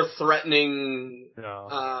be more threatening.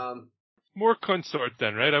 No. More consort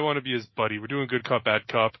then, right? I want to be his buddy. We're doing good cop, bad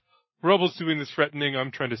cop. Rubble's doing the threatening.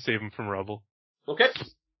 I'm trying to save him from Rubble. Okay.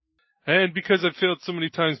 And because I've failed so many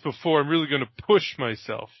times before, I'm really going to push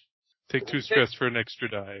myself. Take 2 stress for an extra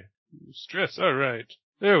die. Stress, alright.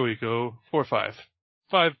 There we go. 4, 5.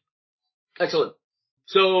 5. Excellent.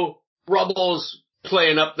 So Rubble's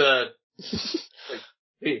playing up the.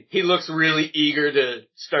 He looks really eager to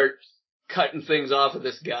start cutting things off of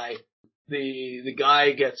this guy. The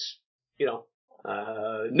guy gets,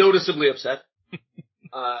 noticeably upset.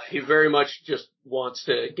 He very much just wants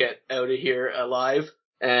to get out of here alive.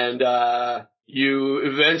 And you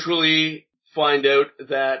eventually find out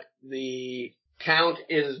that the Count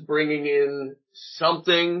is bringing in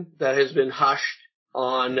something that has been hushed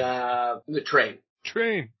on the train.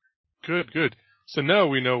 Train. Good. So now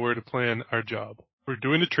we know where to plan our job. We're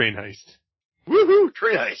doing a train heist. Woohoo!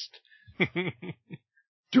 Train heist.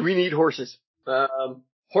 Do we need horses?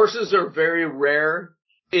 Horses are very rare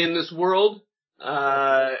in this world.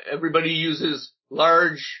 Everybody uses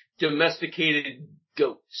large domesticated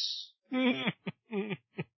goats.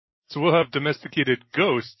 So we'll have domesticated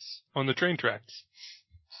ghosts on the train tracks.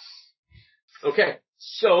 Okay,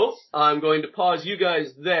 so I'm going to pause you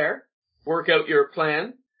guys there, work out your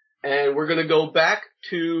plan, and we're going to go back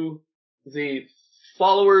to the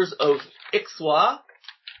followers of Ixwa.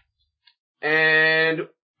 And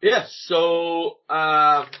yes, so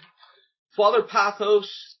Father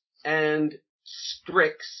Pathos and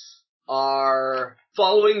Strix are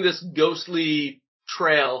following this ghostly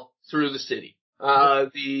trail through the city.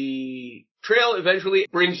 The trail eventually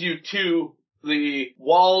brings you to the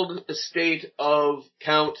walled estate of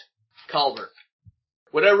Count Calvert.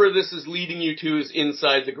 Whatever this is leading you to is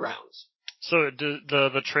inside the grounds. So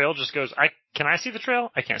the trail just goes. Can I see the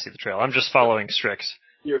trail? I can't see the trail. I'm just following Strix.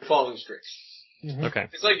 You're following Strix. Mm-hmm. Okay.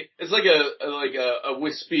 It's like a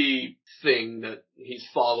wispy thing that he's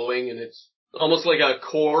following, and it's almost like a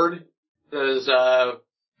cord that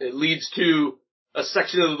it leads to a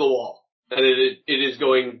section of the wall, and it is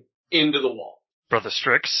going into the wall. Brother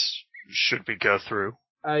Strix, should we go through?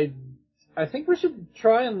 I think we should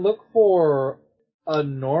try and look for a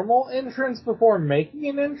normal entrance before making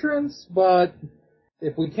an entrance, but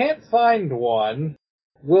if we can't find one,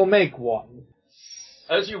 we'll make one.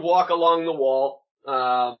 As you walk along the wall,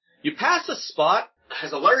 you pass a spot that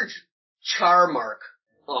has a large char mark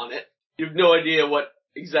on it. You have no idea what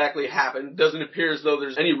exactly happened. Doesn't appear as though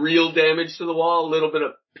there's any real damage to the wall. A little bit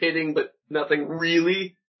of pitting, but nothing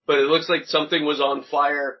really. But it looks like something was on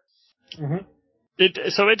fire. Mm-hmm.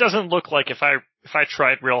 So it doesn't look like if I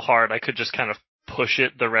tried real hard, I could just kind of push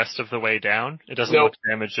it the rest of the way down. It doesn't look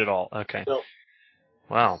damaged at all. Okay. No.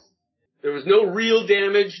 Wow. There was no real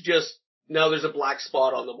damage, just now there's a black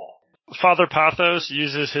spot on the wall. Father Pathos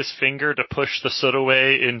uses his finger to push the soot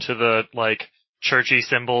away into the, churchy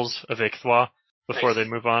symbols of Ixwa before they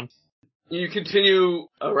move on. You continue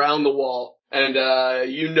around the wall, and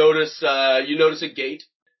you notice a gate.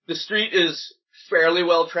 The street is fairly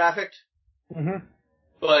well trafficked, Mm-hmm.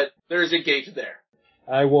 but there's a gate there.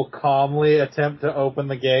 I will calmly attempt to open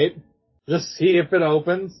the gate. Just see if it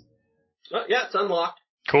opens. Yeah, it's unlocked.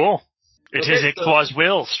 Cool. It is Okay, Iqbal's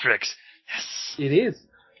will, Strix. Yes. It is.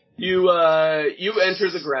 You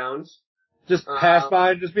enter the grounds. Just pass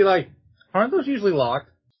by and just be like, aren't those usually locked?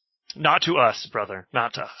 Not to us, brother.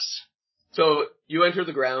 Not to us. So you enter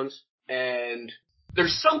the grounds, and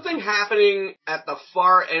there's something happening at the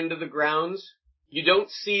far end of the grounds. You don't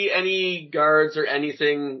see any guards or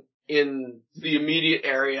anything in the immediate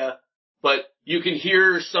area, but you can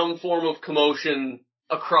hear some form of commotion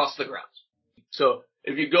across the grounds. So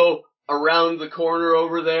if you go around the corner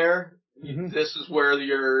over there, this is where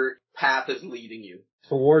your path is leading you.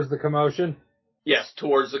 Towards the commotion? Yes,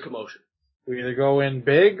 towards the commotion. We either go in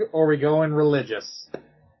big or we go in religious.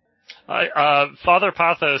 Father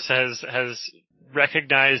Pathos has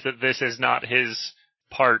recognized that this is not his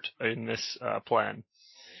part in this plan.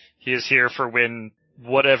 He is here for when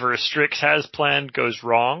whatever Strix has planned goes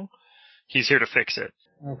wrong. He's here to fix it.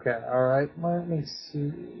 Okay, alright, let me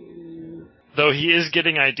see. Though he is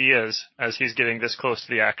getting ideas as he's getting this close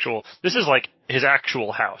to the actual... This is like his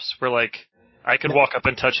actual house. Where like, I could walk up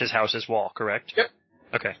and touch his house's wall, correct? Yep.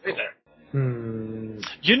 Okay. Right there.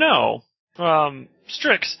 You know,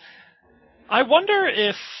 Strix, I wonder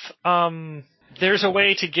if there's a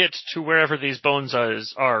way to get to wherever these bones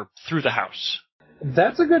are through the house.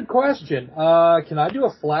 That's a good question. Can I do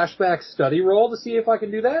a flashback study roll to see if I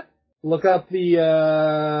can do that? Look up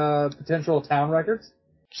the potential town records?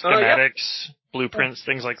 Schematics, blueprints,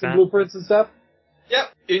 things like that. Blueprints and stuff?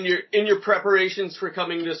 Yep. In your preparations for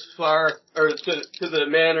coming this far, or to the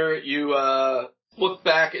manor, you look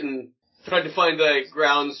back and try to find the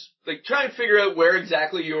grounds, like try and figure out where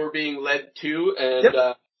exactly you were being led to, and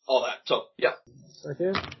all that. So, yeah.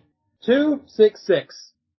 Okay.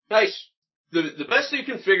 266. Nice. The best you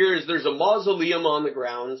can figure is there's a mausoleum on the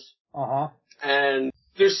grounds. Uh-huh. And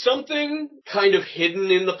there's something kind of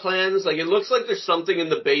hidden in the plans. Like, it looks like there's something in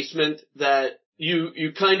the basement that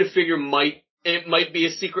you kind of figure might be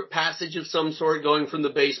a secret passage of some sort going from the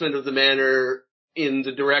basement of the manor in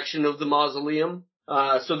the direction of the mausoleum.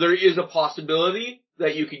 So there is a possibility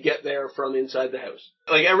that you could get there from inside the house.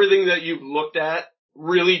 Like, everything that you've looked at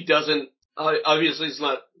really doesn't, obviously it's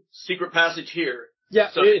not secret passage here. Yeah,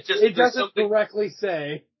 So it doesn't directly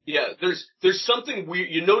say. Yeah, there's something weird.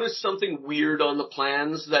 You notice something weird on the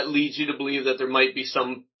plans that leads you to believe that there might be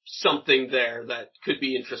something there that could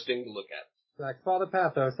be interesting to look at. Like, Father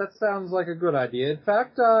Pathos, that sounds like a good idea. In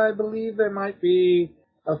fact, I believe there might be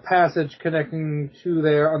a passage connecting to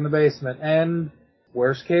there on the basement. And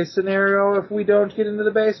worst case scenario, if we don't get into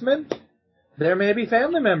the basement, there may be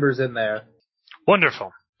family members in there.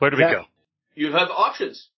 Wonderful. Where do we go? You have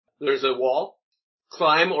options. There's a wall.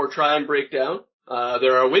 Climb or try and break down.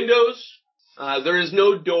 There are windows. There is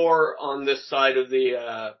no door on this side of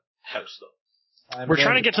the house, though. We're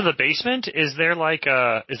trying to get to the basement. Is there like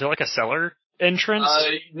a cellar entrance?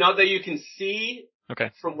 Not that you can see.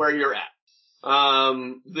 Okay. From where you're at.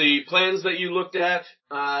 The plans that you looked at,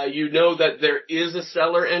 you know that there is a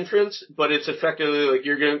cellar entrance, but it's effectively like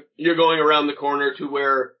you're going around the corner to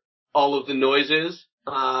where all of the noise is,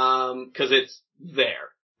 'cause it's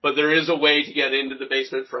there. But there is a way to get into the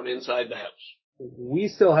basement from inside the house. We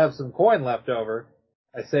still have some coin left over.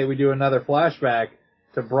 I say we do another flashback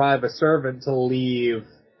to bribe a servant to leave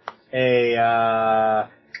a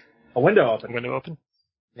window open. Window open?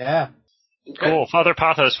 Yeah. Okay. Cool. Father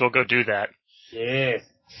Pathos will go do that. Yes.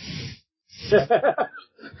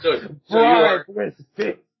 So you Bribe are, with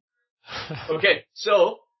fish. okay,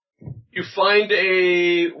 so you find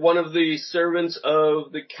one of the servants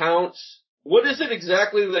of the Count's. What is it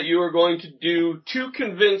exactly that you are going to do to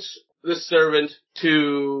convince the servant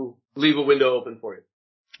to leave a window open for you?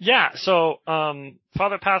 Yeah, so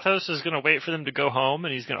Father Pathos is going to wait for them to go home,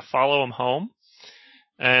 and he's going to follow them home.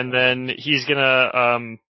 And then he's going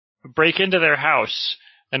to break into their house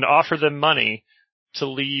and offer them money to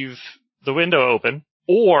leave the window open.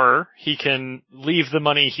 Or he can leave the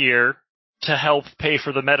money here to help pay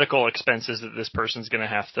for the medical expenses that this person's going to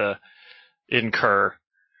have to incur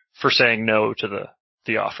for saying no to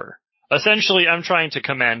the offer. Essentially, I'm trying to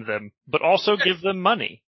command them, but also give them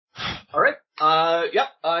money. All right. Yep.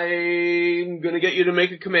 I'm gonna get you to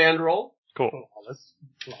make a command roll. Cool.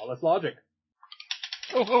 Flawless logic.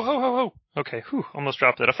 Oh. Okay. Almost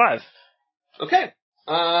dropped it. A 5. Okay.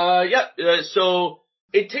 Yeah. So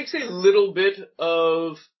it takes a little bit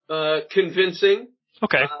of convincing.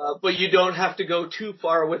 Okay. But you don't have to go too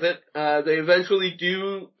far with it. They eventually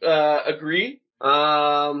do agree.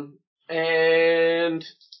 And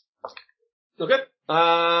okay.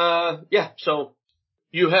 Yeah. So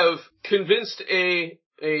you have convinced a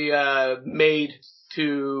a maid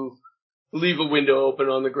to leave a window open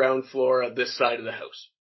on the ground floor of this side of the house.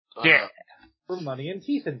 Yeah. For money and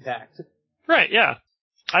teeth intact. Right, yeah.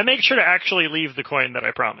 I make sure to actually leave the coin that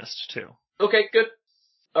I promised, too. Okay, good.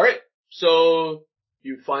 Alright, so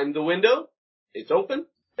you find the window. It's open.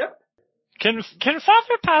 Yep. Can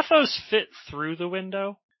Father Pathos fit through the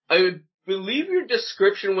window? I believe your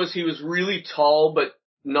description was he was really tall, but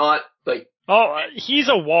not, like... Oh, he's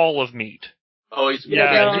a wall of meat. Oh, he's...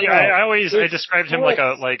 Yeah, no. I described him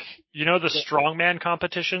like you know the Yeah. strongman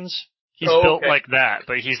competitions? He's Oh, built okay. like that,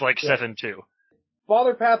 but he's like Yeah. 7'2".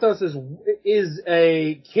 Father Pathos is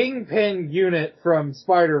a kingpin unit from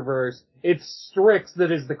Spider-Verse. It's Strix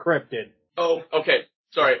that is the cryptid. Oh, okay.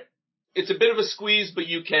 Sorry. It's a bit of a squeeze, but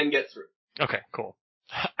you can get through. Okay, cool.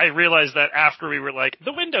 I realized that after we were like,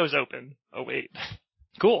 the window's open. Oh wait.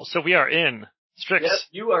 Cool, so we are in Strix. Yes,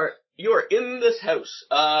 you are in this house.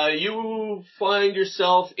 You find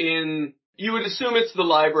yourself in, you would assume it's the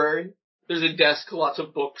library. There's a desk, lots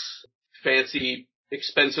of books, fancy,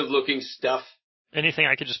 expensive looking stuff. Anything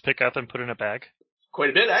I could just pick up and put in a bag? Quite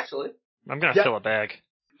a bit, actually. I'm gonna Yeah. fill a bag.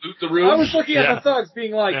 Loot the room. I was looking at Yeah. the thugs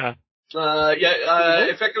being like, Yeah.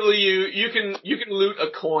 Effectively you can loot a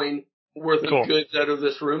coin worth Cool. of goods out of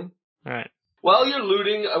this room. Alright. While you're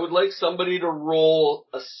looting, I would like somebody to roll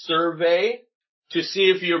a survey to see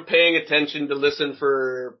if you're paying attention to listen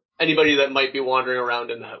for anybody that might be wandering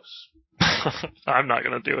around in the house. I'm not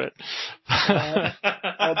gonna do it.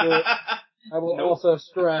 I'll do it. I will also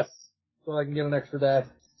stress so I can get an extra day.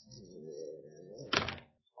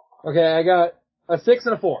 Okay, I got a 6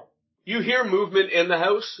 and a 4. You hear movement in the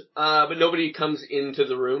house, but nobody comes into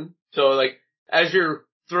the room. So, like, as you're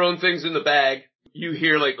throwing things in the bag, you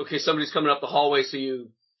hear, like, okay, somebody's coming up the hallway, so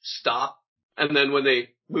you stop. And then when they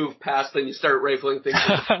move past, then you start rifling things.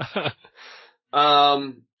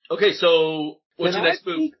 Okay, so what's Can your I next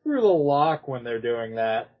move? peek through the lock when they're doing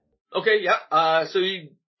that? Okay, yeah. So you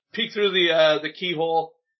peek through the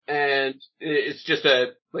keyhole, and it's just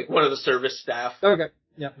one of the service staff. Okay.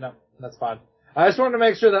 Yep, no, that's fine. I just wanted to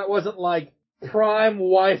make sure that wasn't like prime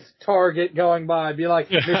wife target going by. Be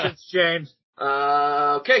like, mission's changed.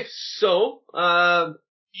 Okay, so,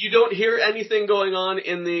 you don't hear anything going on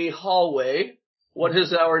in the hallway. What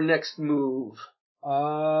is our next move?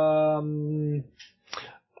 How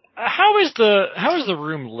is the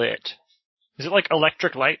room lit? Is it like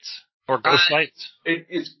electric lights? Or ghost lights?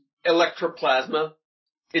 It's electroplasma.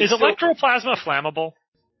 Is electroplasma flammable?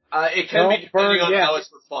 It can be depending on how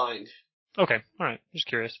it's refined. Okay, alright, just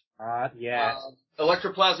curious. Yes.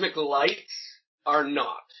 Electroplasmic lights are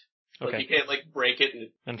not. Like, Okay. you can't, like, break it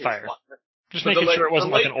and fire. Just But making sure it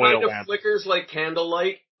wasn't like an oil kind of lamp. flickers like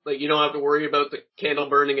candlelight. Like, you don't have to worry about the candle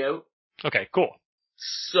burning out. Okay, cool.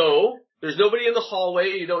 So, there's nobody in the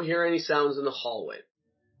hallway. You don't hear any sounds in the hallway.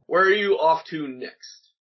 Where are you off to next?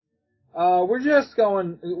 We're just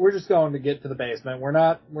going to get to the basement. We're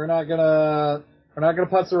not gonna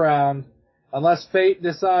putz around unless fate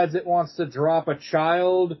decides it wants to drop a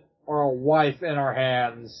child or a wife in our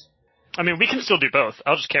hands. I mean, we can still do both.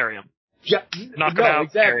 I'll just carry him. Yeah, Knock them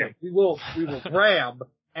out, carry exactly. We will grab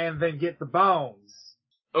and then get the bones.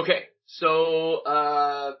 Okay, so,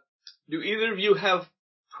 do either of you have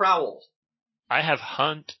prowl? I have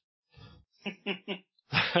hunt.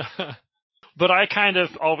 But I kind of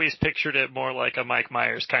always pictured it more like a Mike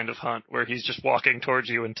Myers kind of hunt, where he's just walking towards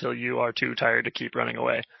you until you are too tired to keep running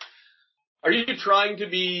away. Are you trying to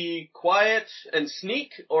be quiet and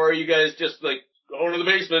sneak, or are you guys just, like, going to the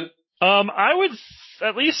basement? I would,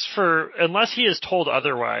 at least unless he is told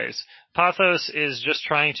otherwise, Pathos is just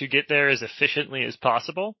trying to get there as efficiently as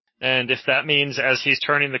possible. And if that means as he's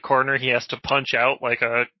turning the corner he has to punch out like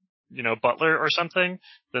a, butler or something,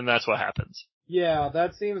 then that's what happens. Yeah,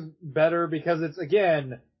 that seems better because it's,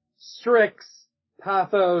 again, Strix,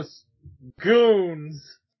 Pathos, goons.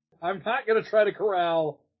 I'm not gonna try to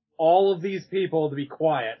corral all of these people to be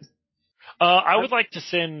quiet. I would like to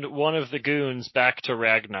send one of the goons back to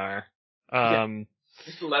Ragnar.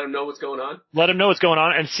 Just to let him know what's going on? Let him know what's going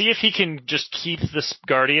on and see if he can just keep this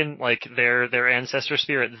guardian, like their ancestor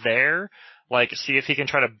spirit there. Like, see if he can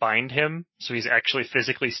try to bind him so he's actually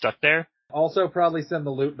physically stuck there. Also probably send the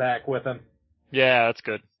loot back with him. Yeah, that's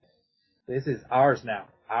good. This is ours now.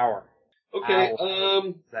 Okay,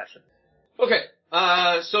 Possession. okay,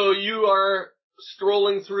 so you are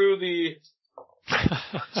strolling through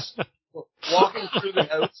walking through the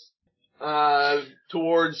house,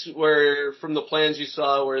 towards from the plans you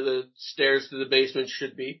saw, where the stairs to the basement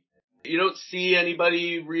should be. You don't see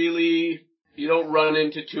anybody really, you don't run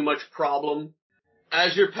into too much problem.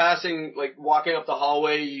 As you're passing, like, walking up the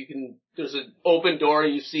hallway, there's an open door,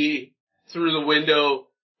 and you see through the window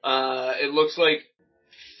It looks like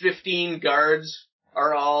 15 guards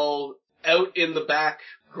are all out in the back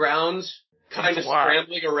grounds, kind of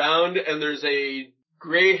scrambling around, and there's a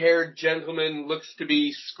gray-haired gentleman looks to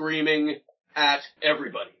be screaming at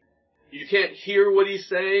everybody. You can't hear what he's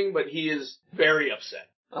saying, but he is very upset.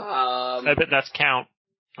 I bet that's Count.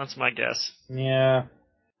 That's my guess. Yeah.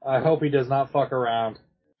 I hope he does not fuck around.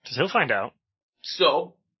 Because he'll find out.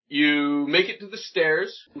 So, you make it to the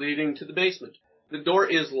stairs leading to the basement. The door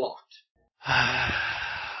is locked.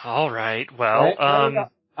 All right. Well,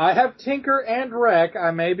 I have Tinker and Wreck.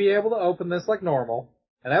 I may be able to open this like normal.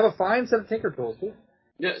 And I have a fine set of Tinker tools, too.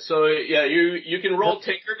 Yeah, so, yeah, you can roll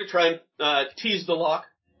Tinker to try and tease the lock.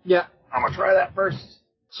 Yeah, I'm gonna try that first.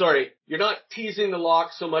 Sorry, you're not teasing the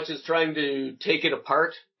lock so much as trying to take it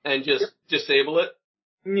apart and just disable it.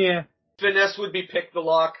 Yeah. Finesse would be pick the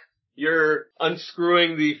lock. You're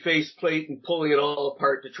unscrewing the faceplate and pulling it all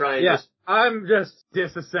apart to try and I'm just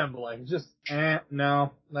disassembling.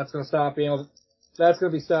 No. That's gonna stop being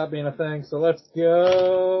a thing, so let's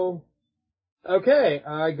go. Okay,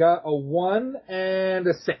 I got a 1 and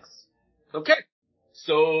a 6. Okay.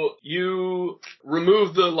 So you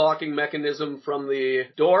remove the locking mechanism from the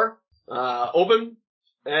door, open,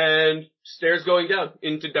 and stairs going down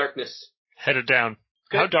into darkness. Headed down.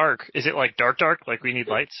 Okay. How dark? Is it like dark? Like we need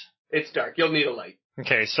lights? It's dark. You'll need a light.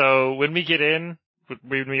 Okay, so when we get in,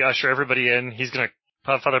 when we usher everybody in,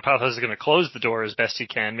 Father Pathos is gonna close the door as best he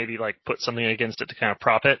can, maybe like put something against it to kind of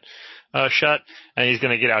prop it shut, and he's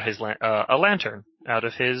gonna get out his a lantern out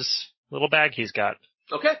of his little bag he's got.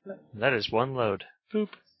 Okay. That is one load. Boop.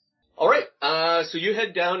 All right. So you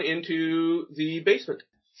head down into the basement.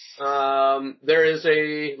 There is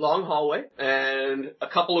a long hallway and a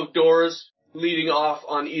couple of doors leading off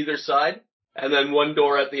on either side, and then one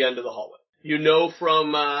door at the end of the hallway. You know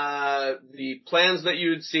from the plans that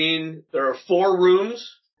you had seen, there are 4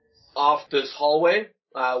 rooms off this hallway.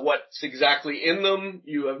 What's exactly in them,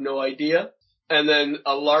 you have no idea. And then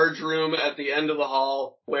a large room at the end of the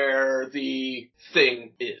hall where the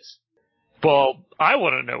thing is. Well, I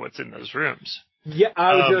want to know what's in those rooms. Yeah,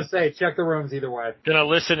 I was gonna say, check the rooms either way. Gonna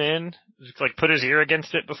listen in, like put his ear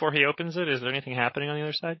against it before he opens it. Is there anything happening on the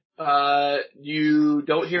other side? You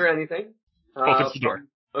don't hear anything. Opens the door.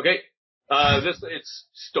 Okay. It's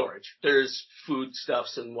storage. There's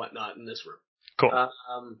foodstuffs and whatnot in this room. Cool.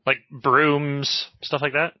 Like brooms, stuff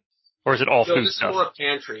like that? Or is it all food this stuff? is more a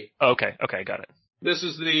pantry. Oh, okay, got it. This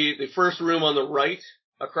is the first room on the right.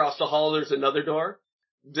 Across the hall, there's another door.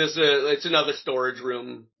 It's another storage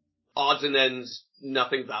room. Odds and ends,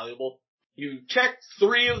 nothing valuable. You check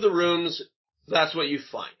 3 of the rooms, that's what you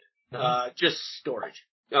find. Just storage.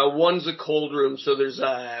 One's a cold room, so there's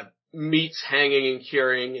meats hanging and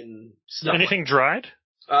curing and stuff. Anything dried?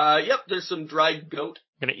 Yep, there's some dried goat.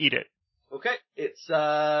 I'm gonna eat it. Okay, it's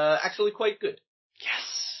actually quite good.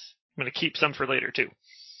 Yes! I'm gonna keep some for later, too.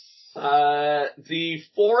 The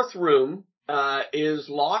 4th room is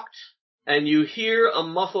locked, and you hear a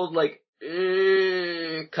muffled,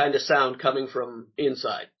 kind of sound coming from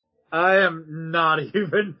inside. I am not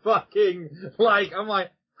even fucking, I'm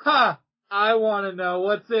like, I want to know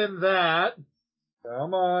what's in that.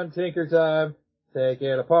 Come on, Tinker time. Take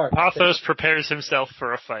it apart. Pathos prepares himself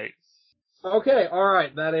for a fight. Okay,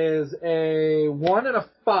 alright, that is a 1 and a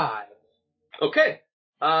 5. Okay.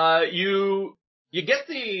 You get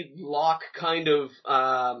the lock kind of,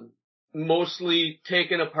 mostly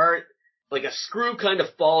taken apart. Like a screw kind of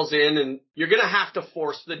falls in and you're gonna have to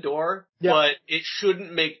force the door, but it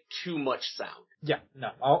shouldn't make too much sound. Yeah,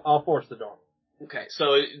 no, I'll force the door. Okay,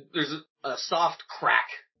 so there's a soft crack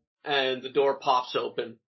and the door pops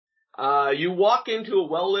open. You walk into a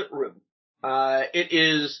well-lit room. It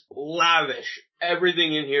is lavish.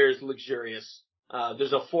 Everything in here is luxurious.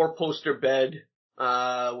 There's a 4-poster bed,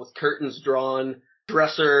 with curtains drawn,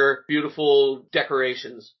 dresser, beautiful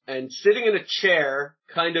decorations, and sitting in a chair,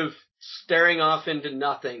 kind of staring off into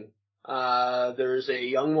nothing, there's a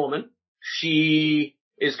young woman. She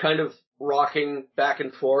is kind of rocking back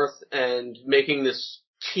and forth and making this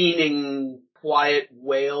keening, quiet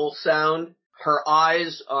wail sound. Her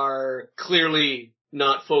eyes are clearly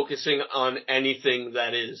not focusing on anything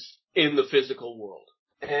that is in the physical world.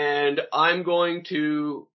 And I'm going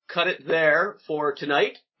to cut it there for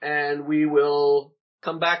tonight, and we will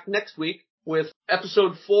come back next week with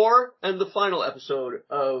episode 4 and the final episode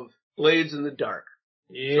of Blades in the Dark.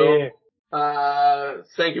 Yeah. So,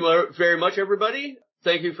 thank you very much, everybody.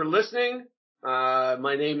 Thank you for listening.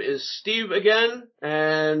 My name is Steve again,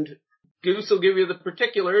 and Goose will give you the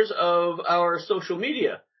particulars of our social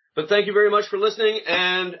media. But thank you very much for listening,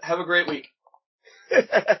 and have a great week.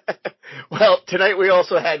 Well, tonight we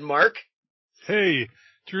also had Mark. Hey,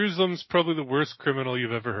 Jerusalem's probably the worst criminal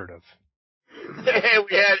you've ever heard of. And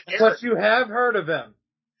we had Eric. But you have heard of him.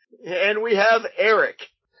 And we have Eric.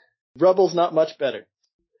 Rubble's not much better.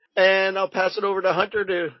 And I'll pass it over to Hunter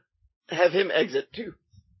to have him exit too.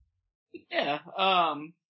 Yeah,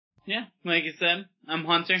 yeah, like you said, I'm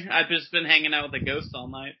Hunter. I've just been hanging out with a ghost all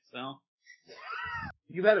night, so.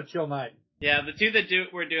 You've had a chill night. Yeah, the two that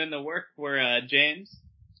were doing the work were, James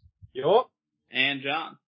Yup. and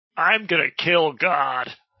John. I'm gonna kill God.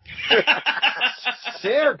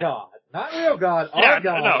 Their God. Not real God. Yeah, Our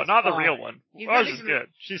God. no, is not the fine. real one. He's Ours not is even- good.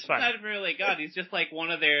 She's He's fine. not really God, he's just like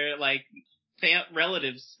one of their, like,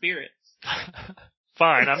 relative spirits.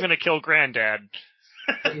 Fine, I'm gonna kill Granddad.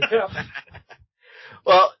 Yep.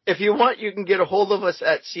 Well, if you want, you can get a hold of us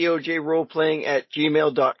at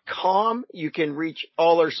cojroleplaying@gmail.com. You can reach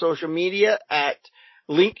all our social media at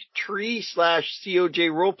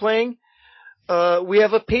linktree/cojroleplaying. We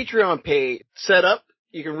have a Patreon page set up.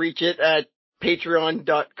 You can reach it at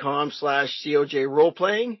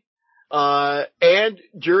patreon.com/cojroleplaying. And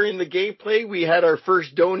during the gameplay, we had our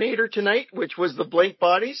first donator tonight, which was the Blank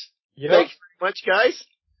Bodies. Yep. Thanks very much, guys.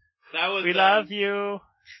 That was, We love you.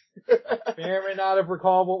 May or may not have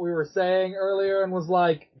recalled what we were saying earlier and was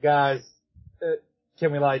like, guys,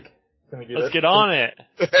 can we do Let's this? get on it.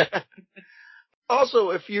 Also,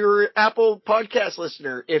 if you're an Apple podcast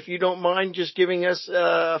listener, if you don't mind just giving us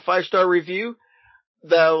a 5-star review,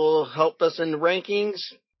 that will help us in the rankings.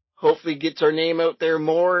 Hopefully gets our name out there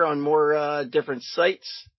more on more different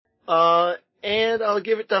sites. And I'll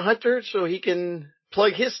give it to Hunter so he can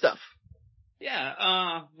plug his stuff.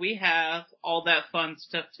 Yeah, we have all that fun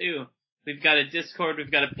stuff too. We've got a Discord,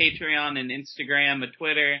 we've got a Patreon, an Instagram, a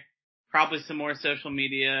Twitter, probably some more social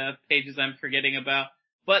media pages I'm forgetting about.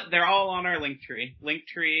 But they're all on our Linktree.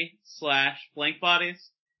 Linktree/blankbodies.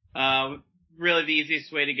 Really the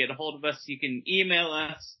easiest way to get a hold of us. You can email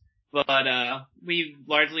us, but we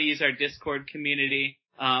largely use our Discord community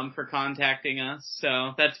for contacting us.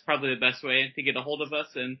 So that's probably the best way to get a hold of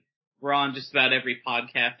us, and we're on just about every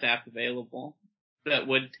podcast app available that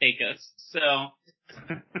would take us. So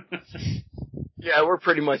Yeah, we're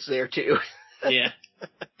pretty much there too. yeah.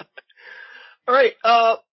 All right.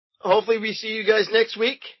 Hopefully we see you guys next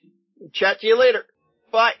week. Chat to you later.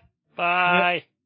 Bye. Bye.